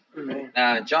answer.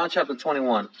 Now, in John chapter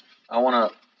 21, I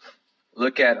want to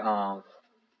look at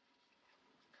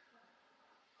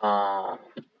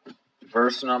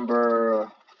verse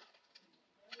number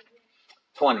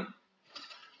 20.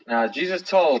 Now, Jesus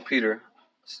told Peter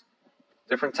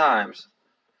different times,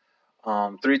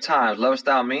 3 times, lovest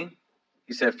thou me?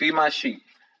 He said, feed my sheep.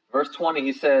 Verse 20,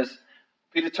 he says,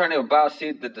 Peter turning about,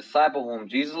 see the disciple whom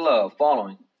Jesus loved,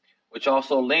 following, which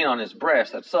also leaned on his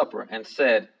breast at supper, and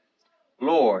said,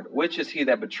 Lord, which is he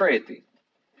that betrayeth thee?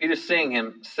 Peter, seeing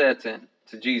him, said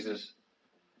to Jesus,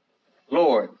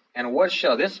 Lord, and what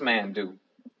shall this man do?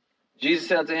 Jesus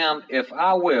said to him, if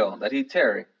I will that he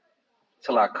tarry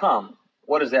till I come,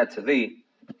 what is that to thee?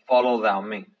 Follow thou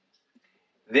me.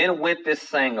 Then went this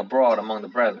saying abroad among the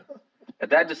brethren,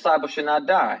 that disciple should not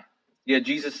die. Yet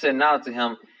Jesus said not unto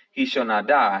him, he shall not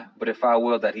die, but if I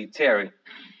will that he tarry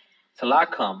till I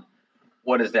come,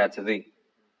 what is that to thee?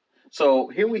 So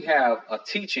here we have a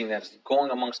teaching that's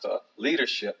going amongst the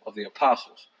leadership of the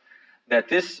apostles, that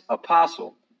this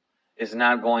apostle is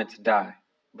not going to die,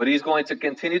 but he's going to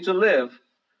continue to live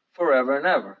forever and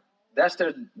ever. That's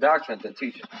their doctrine, they're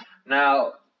teaching.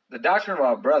 Now, the doctrine of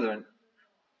our brethren,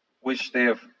 which they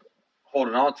have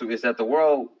holding on to, is that the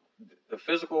world, the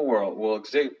physical world, will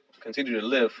continue to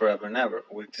live forever and ever,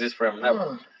 will exist forever and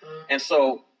ever. And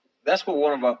so that's what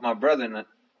one of my brethren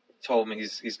told me.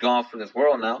 He's gone from this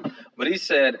world now, but he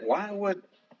said, why would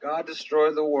God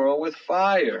destroy the world with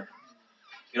fire?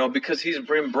 You know, because he's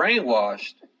been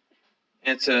brainwashed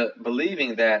into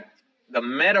believing that the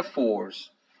metaphors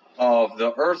of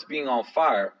the earth being on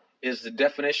fire is the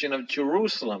definition of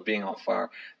Jerusalem being on fire.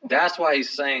 That's why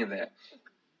he's saying that.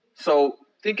 So,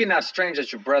 thinking not strange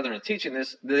that your brethren are teaching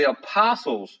this, the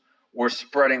apostles were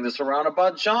spreading this around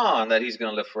about John, that he's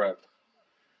going to live forever.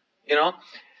 You know?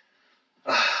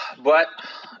 But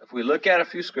if we look at a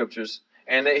few scriptures,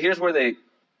 and here's where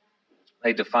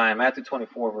they define Matthew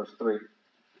 24, verse 3.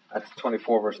 Matthew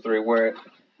 24, verse 3, where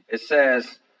it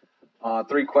says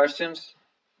 3 questions.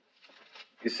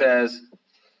 It says,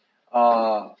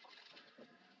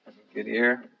 get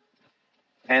here.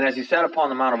 And as he sat upon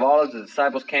the Mount of Olives, the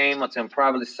disciples came unto him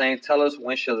privately, saying, tell us,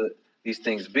 when shall these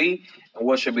things be? And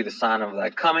what shall be the sign of thy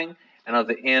coming and of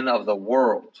the end of the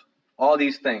world? All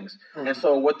these things. And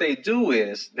so what they do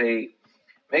is they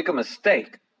make a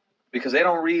mistake because they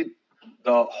don't read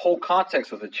the whole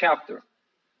context of the chapter,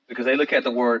 because they look at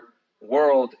the word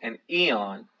world and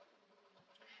eon.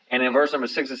 And in verse number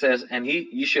 6 it says, and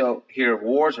ye shall hear of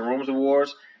wars and rumors of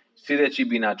wars. See that ye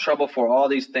be not troubled, for all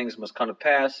these things must come to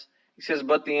pass. He says,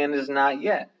 but the end is not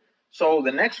yet. So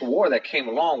the next war that came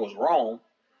along was Rome,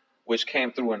 which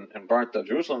came through and burnt up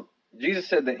Jerusalem. Jesus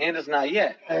said the end is not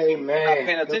yet. Amen. Not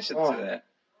paying attention to that.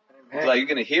 It's like you're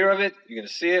going to hear of it, you're going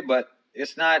to see it, but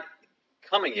it's not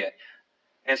coming yet.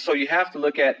 And so you have to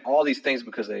look at all these things,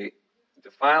 because they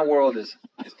define world as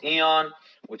eon,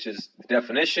 which is the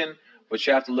definition, But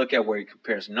you have to look at where he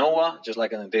compares Noah, just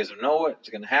like in the days of Noah, it's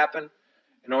going to happen,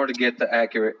 in order to get the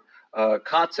accurate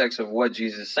context of what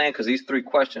Jesus is saying, because these three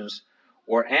questions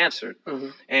were answered.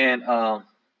 And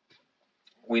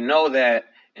we know that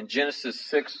in Genesis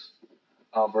 6,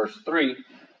 verse 3,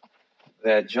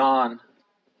 that John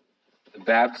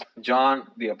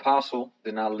the apostle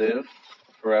did not live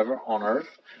forever on earth.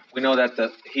 We know that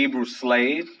the Hebrew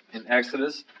slave in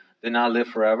Exodus did not live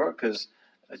forever, because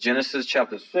Genesis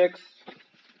chapter 6,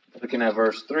 looking at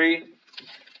verse 3,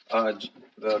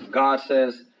 God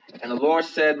says, "And the Lord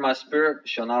said, My spirit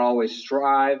shall not always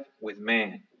strive with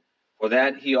man, for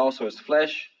that he also is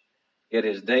flesh, yet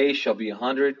his days shall be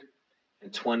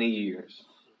 120 years."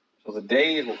 So the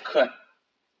days were cut.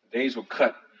 The days were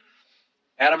cut.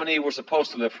 Adam and Eve were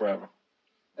supposed to live forever,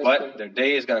 but their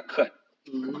days got cut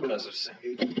because of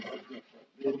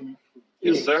sin.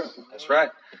 Yes, sir. That's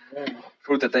right.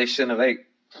 Fruit that they shouldn't have ate.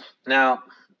 Now,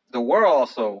 the world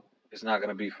also is not going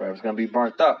to be forever. It's going to be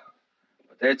burnt up.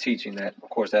 But they're teaching that. Of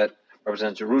course, that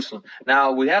represents Jerusalem.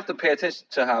 Now, we have to pay attention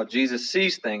to how Jesus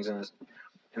sees things in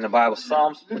the Bible.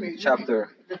 Psalms chapter...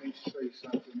 Let me say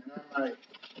something, and I might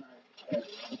have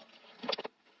it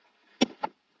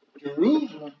wrong.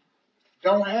 Jerusalem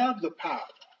don't have the power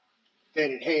that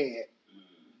it had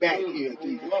back here.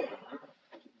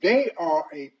 They are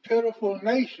a pitiful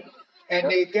nation, and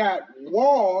they got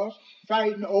wars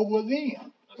fighting over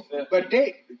them. But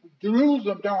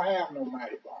Jerusalem don't have no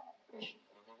mighty bombs.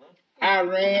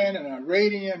 Iran and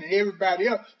Iranian and everybody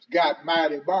else got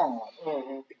mighty bombs.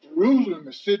 Jerusalem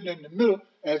is sitting in the middle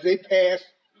as they pass.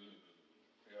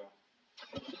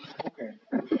 Okay.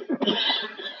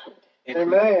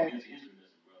 Amen.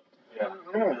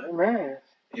 Amen.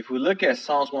 If we look at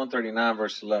Psalms 139,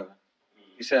 verse 11,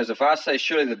 he says, "If I say,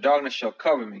 surely the darkness shall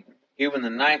cover me, even the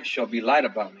night shall be light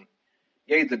about me.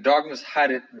 Yea, the darkness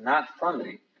hideth not from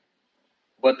thee,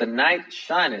 but the night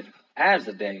shineth as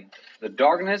the day. The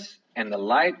darkness and the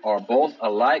light are both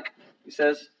alike," he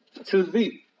says, "to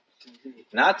thee."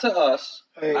 Not to us.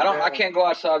 I can't go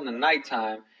outside in the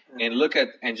nighttime and look at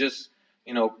and just,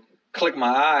 click my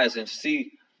eyes and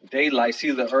see daylight,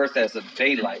 see the earth as a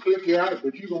daylight. Click your eyes,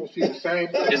 but you're going to see the same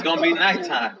thing. It's going to be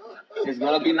nighttime. It's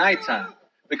going to be nighttime.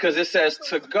 Because it says,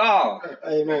 to God,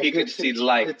 he can see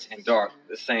light and dark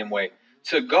the same way.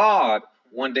 To God,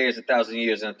 one day is 1,000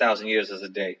 years, and 1,000 years is a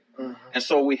day. And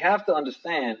so we have to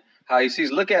understand how he sees.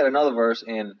 Look at another verse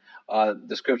in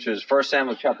the scriptures, 1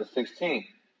 Samuel chapter 16.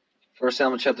 1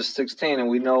 Samuel chapter 16, and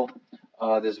we know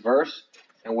this verse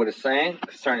and what it's saying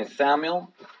concerning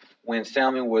Samuel, when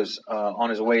Samuel was on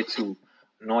his way to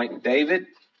anoint David.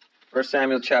 1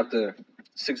 Samuel chapter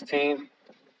 16,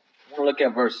 we'll look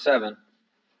at verse 7.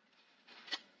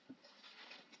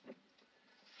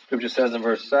 Scripture says in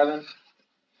verse 7,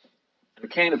 "And it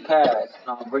came to pass,"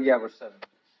 I'll bring you out verse 7.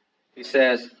 He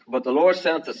says, "But the Lord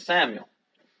said unto Samuel,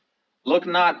 Look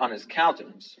not on his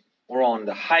countenance, or on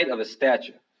the height of his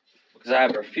stature, because I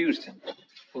have refused him.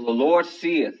 For the Lord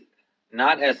seeth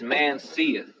not as man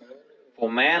seeth. For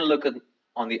man looketh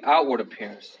on the outward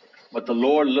appearance, but the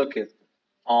Lord looketh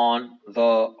on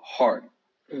the heart."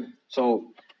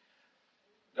 So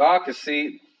God can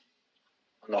see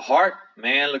on the heart.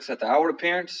 Man looks at the outward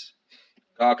appearance.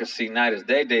 God can see night as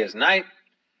day, day as night.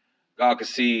 God can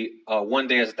see one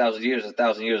day as 1,000 years,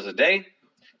 1,000 years a day.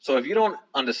 So if you don't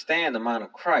understand the mind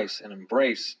of Christ and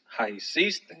embrace how he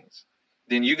sees things,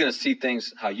 then you're going to see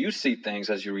things how you see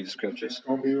things as you read the scriptures. It's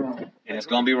going to be wrong. And it's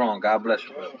going to be wrong. God bless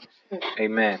you, brother.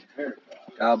 Amen.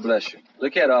 God bless you.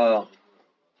 Look at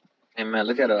amen.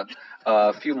 Look at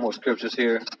a few more scriptures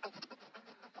here.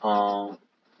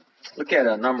 Look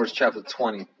at Numbers chapter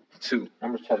 22.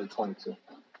 Numbers chapter 22.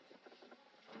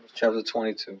 Numbers chapter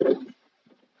 22.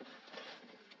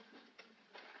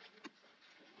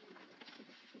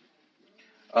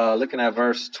 Looking at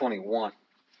verse 21.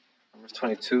 Numbers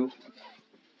 22,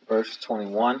 verse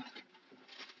 21.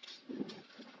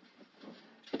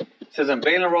 It says, "And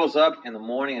Balaam rose up in the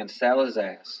morning and saddled his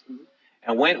ass,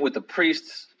 and went with the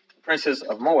princes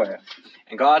of Moab.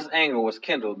 And God's anger was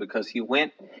kindled, because he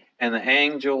went, and the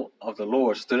angel of the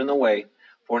Lord stood in the way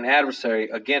for an adversary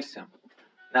against him.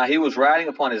 Now he was riding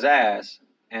upon his ass,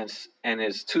 and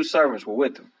his two servants were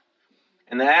with him.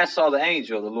 And the ass saw the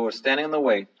angel of the Lord standing in the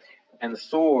way, and the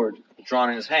sword drawn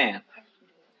in his hand.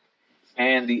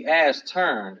 And the ass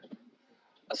turned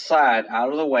aside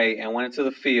out of the way and went into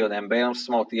the field, and Balaam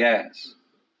smote the ass."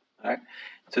 All right?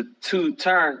 To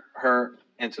turn her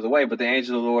into the way, but the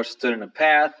angel of the Lord stood in the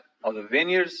path of the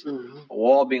vineyards, a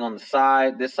wall being on the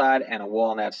side, this side, and a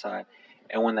wall on that side.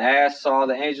 And when the ass saw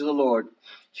the angel of the Lord,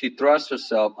 she thrust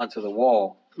herself unto the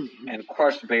wall and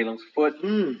crushed Balaam's foot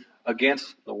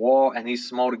against the wall, and he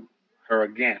smote her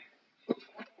again.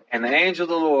 And the angel of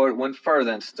the Lord went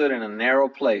further and stood in a narrow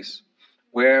place,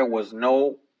 where was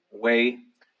no way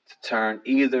to turn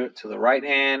either to the right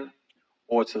hand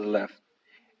or to the left.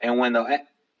 And when the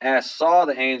ass saw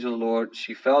the angel of the Lord,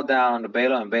 she fell down unto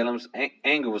Balaam, and Balaam's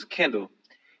anger was kindled.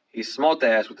 He smote the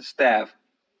ass with the staff,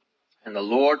 and the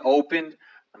Lord opened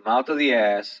the mouth of the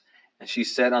ass, and she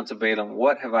said unto Balaam,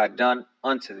 What have I done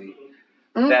unto thee,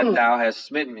 that thou hast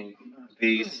smitten me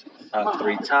these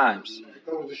 3 times? It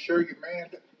goes to show you, man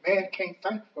can't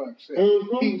think for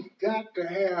himself. He's got to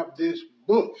have this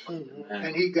book,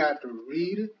 and he got to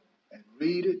read it and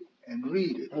read it and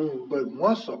read it. But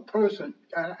once a person,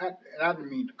 I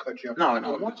didn't mean to cut you off.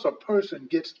 No. Once a person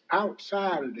gets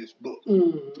outside of this book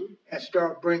and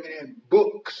start bringing in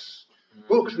books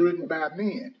written by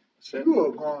men, you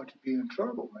are going to be in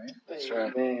trouble, man. That's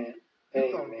right. Amen.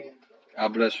 Amen.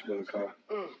 God bless you, Brother Carl.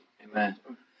 Amen.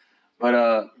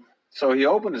 But so he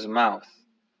opened his mouth,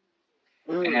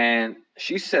 and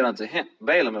she said unto him,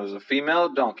 Balaam, it was a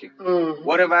female donkey,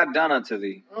 What have I done unto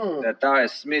thee, that thou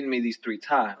hast smitten me these 3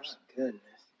 times? Goodness.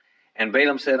 And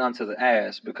Balaam said unto the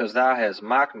ass, Because thou hast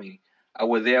mocked me, I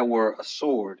would there were a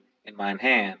sword in mine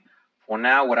hand, for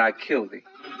now would I kill thee.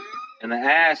 And the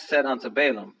ass said unto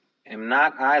Balaam, Am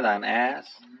not I thine ass,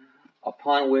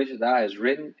 upon which thou hast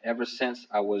ridden ever since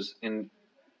I was in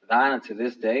thine unto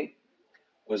this day?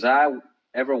 Was I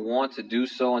ever wont to do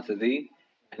so unto thee?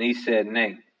 And he said,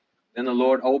 Nay. Then the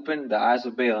Lord opened the eyes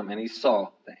of Balaam, and he saw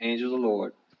the angel of the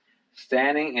Lord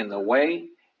standing in the way,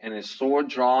 and his sword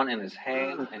drawn in his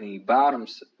hand, and he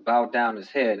bowed down his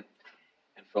head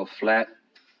and fell flat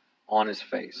on his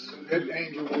face. That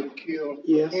angel would have killed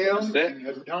Yes. him and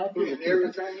the donkey and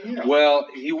everything else. Well,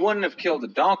 he wouldn't have killed the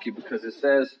donkey because it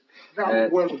says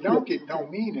Well, the donkey don't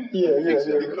mean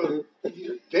anything.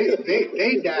 Because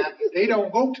they die. They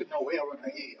don't go to no heaven or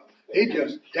hell. They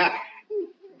just die.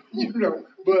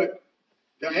 But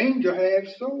the angel had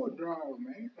sword drawn,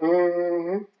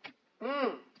 man.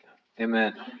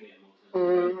 Amen.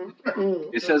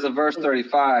 It says in verse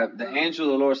 35, The angel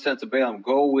of the Lord said to Balaam,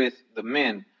 Go with the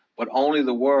men, but only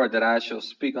the word that I shall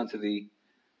speak unto thee,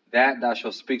 that thou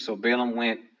shalt speak. So Balaam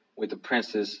went with the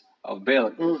princes of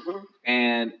Balak.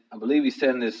 And I believe he said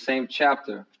in this same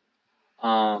chapter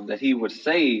that he would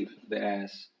save the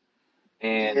ass,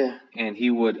 and he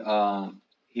would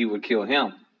kill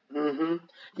him.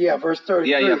 Yeah, verse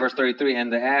 33. Yeah, verse 33.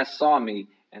 And the ass saw me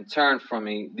and turned from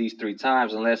me these 3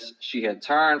 times. Unless she had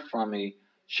turned from me,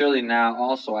 surely now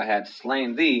also I had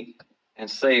slain thee and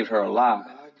saved her alive.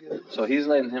 So he's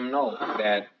letting him know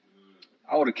that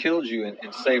I would have killed you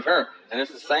and saved her. And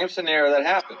it's the same scenario that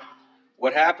happened.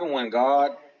 What happened when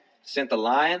God sent the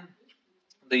lion?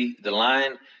 The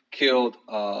lion killed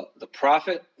the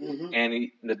prophet,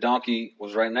 and the donkey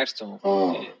was right next to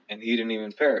him, and he didn't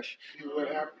even perish. See what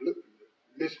happened?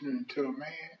 Listening to a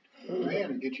man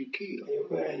will get you killed.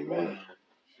 Amen.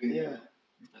 Yeah.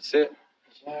 That's it.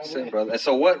 That's it, brother.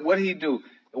 So what did he do?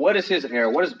 What is his error?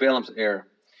 What is Balaam's error?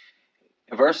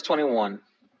 In verse 21,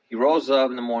 he rose up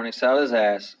in the morning, saddled his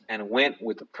ass, and went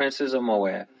with the princes of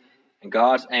Moab. And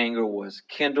God's anger was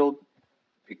kindled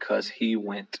because he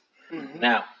went.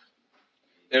 Now,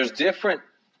 there's different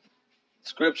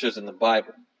scriptures in the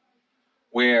Bible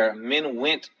where men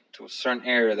went to a certain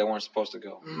area they weren't supposed to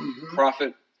go.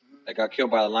 Prophet that got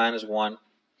killed by the lion is one.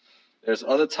 There's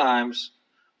other times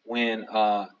when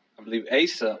I believe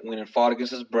Asa went and fought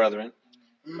against his brethren.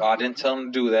 God didn't tell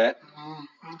him to do that.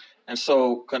 And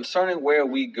so concerning where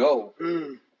we go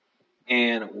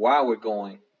and why we're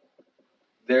going,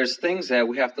 there's things that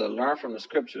we have to learn from the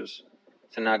scriptures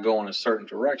to not go in a certain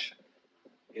direction,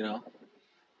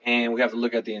 and we have to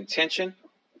look at the intention,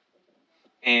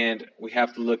 and we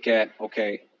have to look at,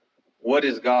 okay, what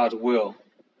is God's will,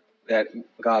 that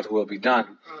God's will be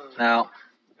done. Now,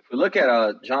 if we look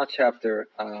at John chapter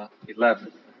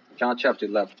 11,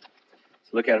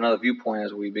 let's look at another viewpoint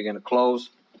as we begin to close.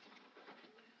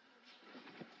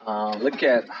 Look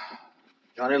at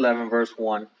John 11, verse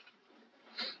 1.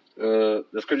 The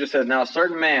scripture says, Now a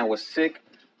certain man was sick,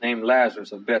 named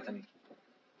Lazarus of Bethany,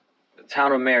 the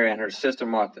town of Mary, and her sister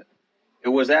Martha. It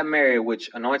was that Mary which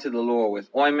anointed the Lord with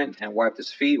ointment and wiped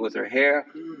his feet with her hair,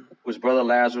 whose brother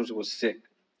Lazarus was sick.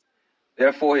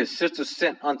 Therefore his sister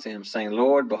sent unto him, saying,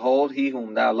 Lord, behold, he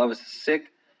whom thou lovest is sick.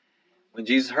 When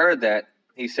Jesus heard that,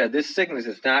 he said, This sickness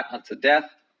is not unto death,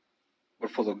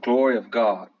 but for the glory of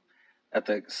God, that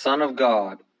the Son of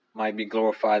God might be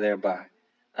glorified thereby.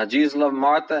 Now Jesus loved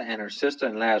Martha and her sister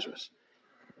and Lazarus.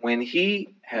 When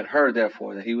he had heard,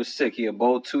 therefore, that he was sick, he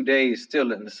abode 2 days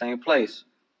still in the same place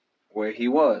where he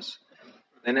was.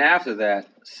 Then after that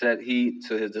said he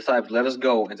to his disciples, Let us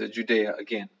go into Judea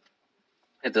again.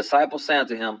 His disciples said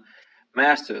unto him,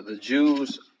 Master, the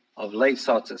Jews of late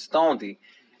sought to stone thee,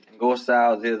 and goest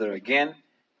thou thither again?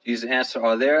 Jesus answered,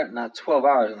 Are there not 12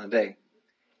 hours in the day?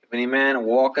 If any man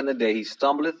walk in the day, he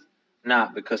stumbleth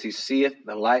not, because he seeth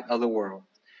the light of the world.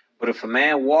 But if a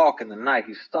man walk in the night,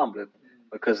 he stumbleth,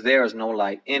 because there is no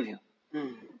light in him.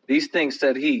 These things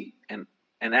said he, and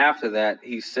after that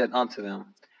he said unto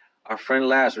them, Our friend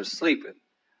Lazarus sleepeth,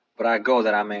 but I go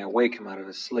that I may awake him out of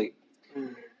his sleep.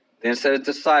 Then said his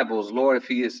disciples, Lord, if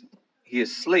he is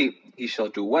asleep, he shall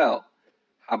do well.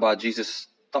 How about Jesus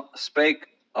spake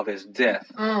of his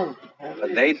death?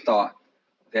 But they thought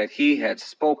that he had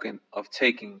spoken of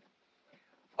taking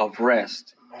of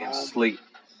rest and sleep.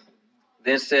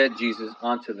 Then said Jesus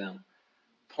unto them,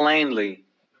 Plainly,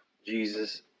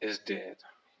 Jesus is dead.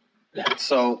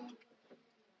 So,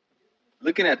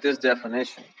 looking at this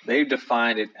definition, they've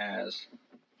defined it as,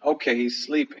 okay, he's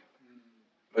sleeping.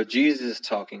 But Jesus is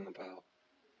talking about,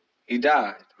 he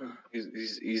died.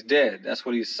 He's dead. That's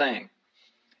what he's saying.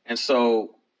 And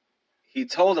so, he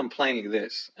told them plainly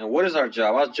this. And what is our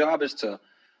job? Our job is to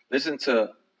listen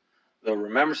to the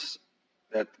remembrance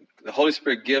that the Holy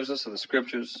Spirit gives us of the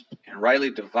Scriptures and rightly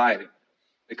divide it.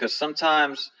 Because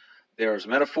sometimes there's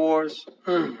metaphors,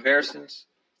 comparisons.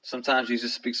 Sometimes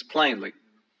Jesus speaks plainly.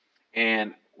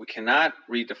 And we cannot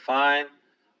redefine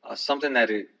something that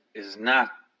it is not.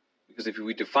 Because if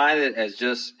we define it as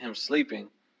just him sleeping,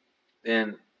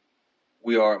 then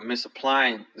we are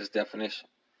misapplying this definition,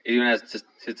 even as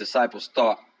his disciples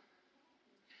thought.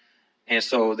 And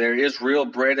so there is real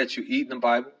bread that you eat in the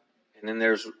Bible, and then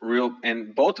there's real,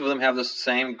 and both of them have the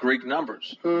same Greek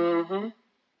numbers.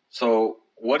 So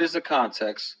what is the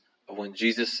context of when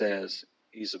Jesus says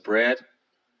he's a bread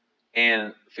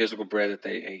and physical bread that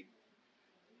they ate?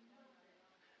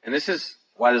 And this is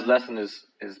why this lesson is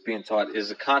being taught. Is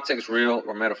the context real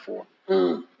or metaphor?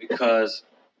 Because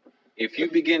if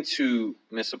you begin to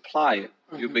misapply it,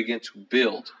 you begin to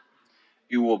build.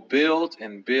 You will build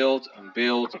and build and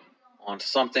build on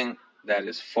something that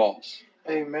is false.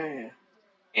 Amen.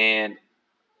 And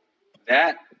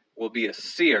that will be a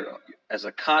sear. As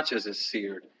a conscience is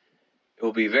seared, it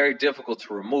will be very difficult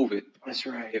to remove it. That's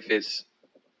right. If it's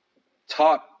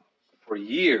taught for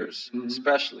years,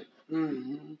 especially.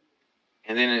 And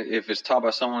then if it's taught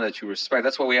by someone that you respect,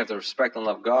 that's why we have to respect and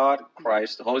love God,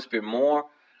 Christ, the Holy Spirit more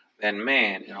than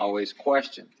man, and always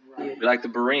question. Right. Be like the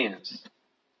Bereans.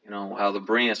 You know, how the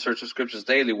Bereans search the Scriptures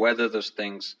daily, whether those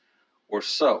things were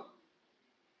so.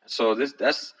 So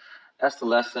that's the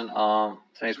lesson.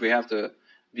 Saints, we have to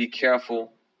be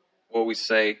careful what we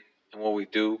say and what we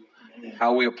do,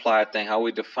 how we apply a thing, how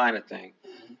we define a thing.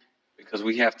 Because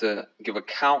we have to give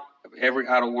account of every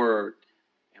idle word,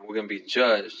 and we're going to be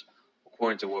judged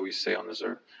according to what we say on this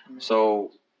earth.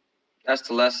 So that's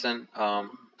the lesson.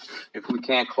 If we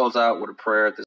can't close out with a prayer at this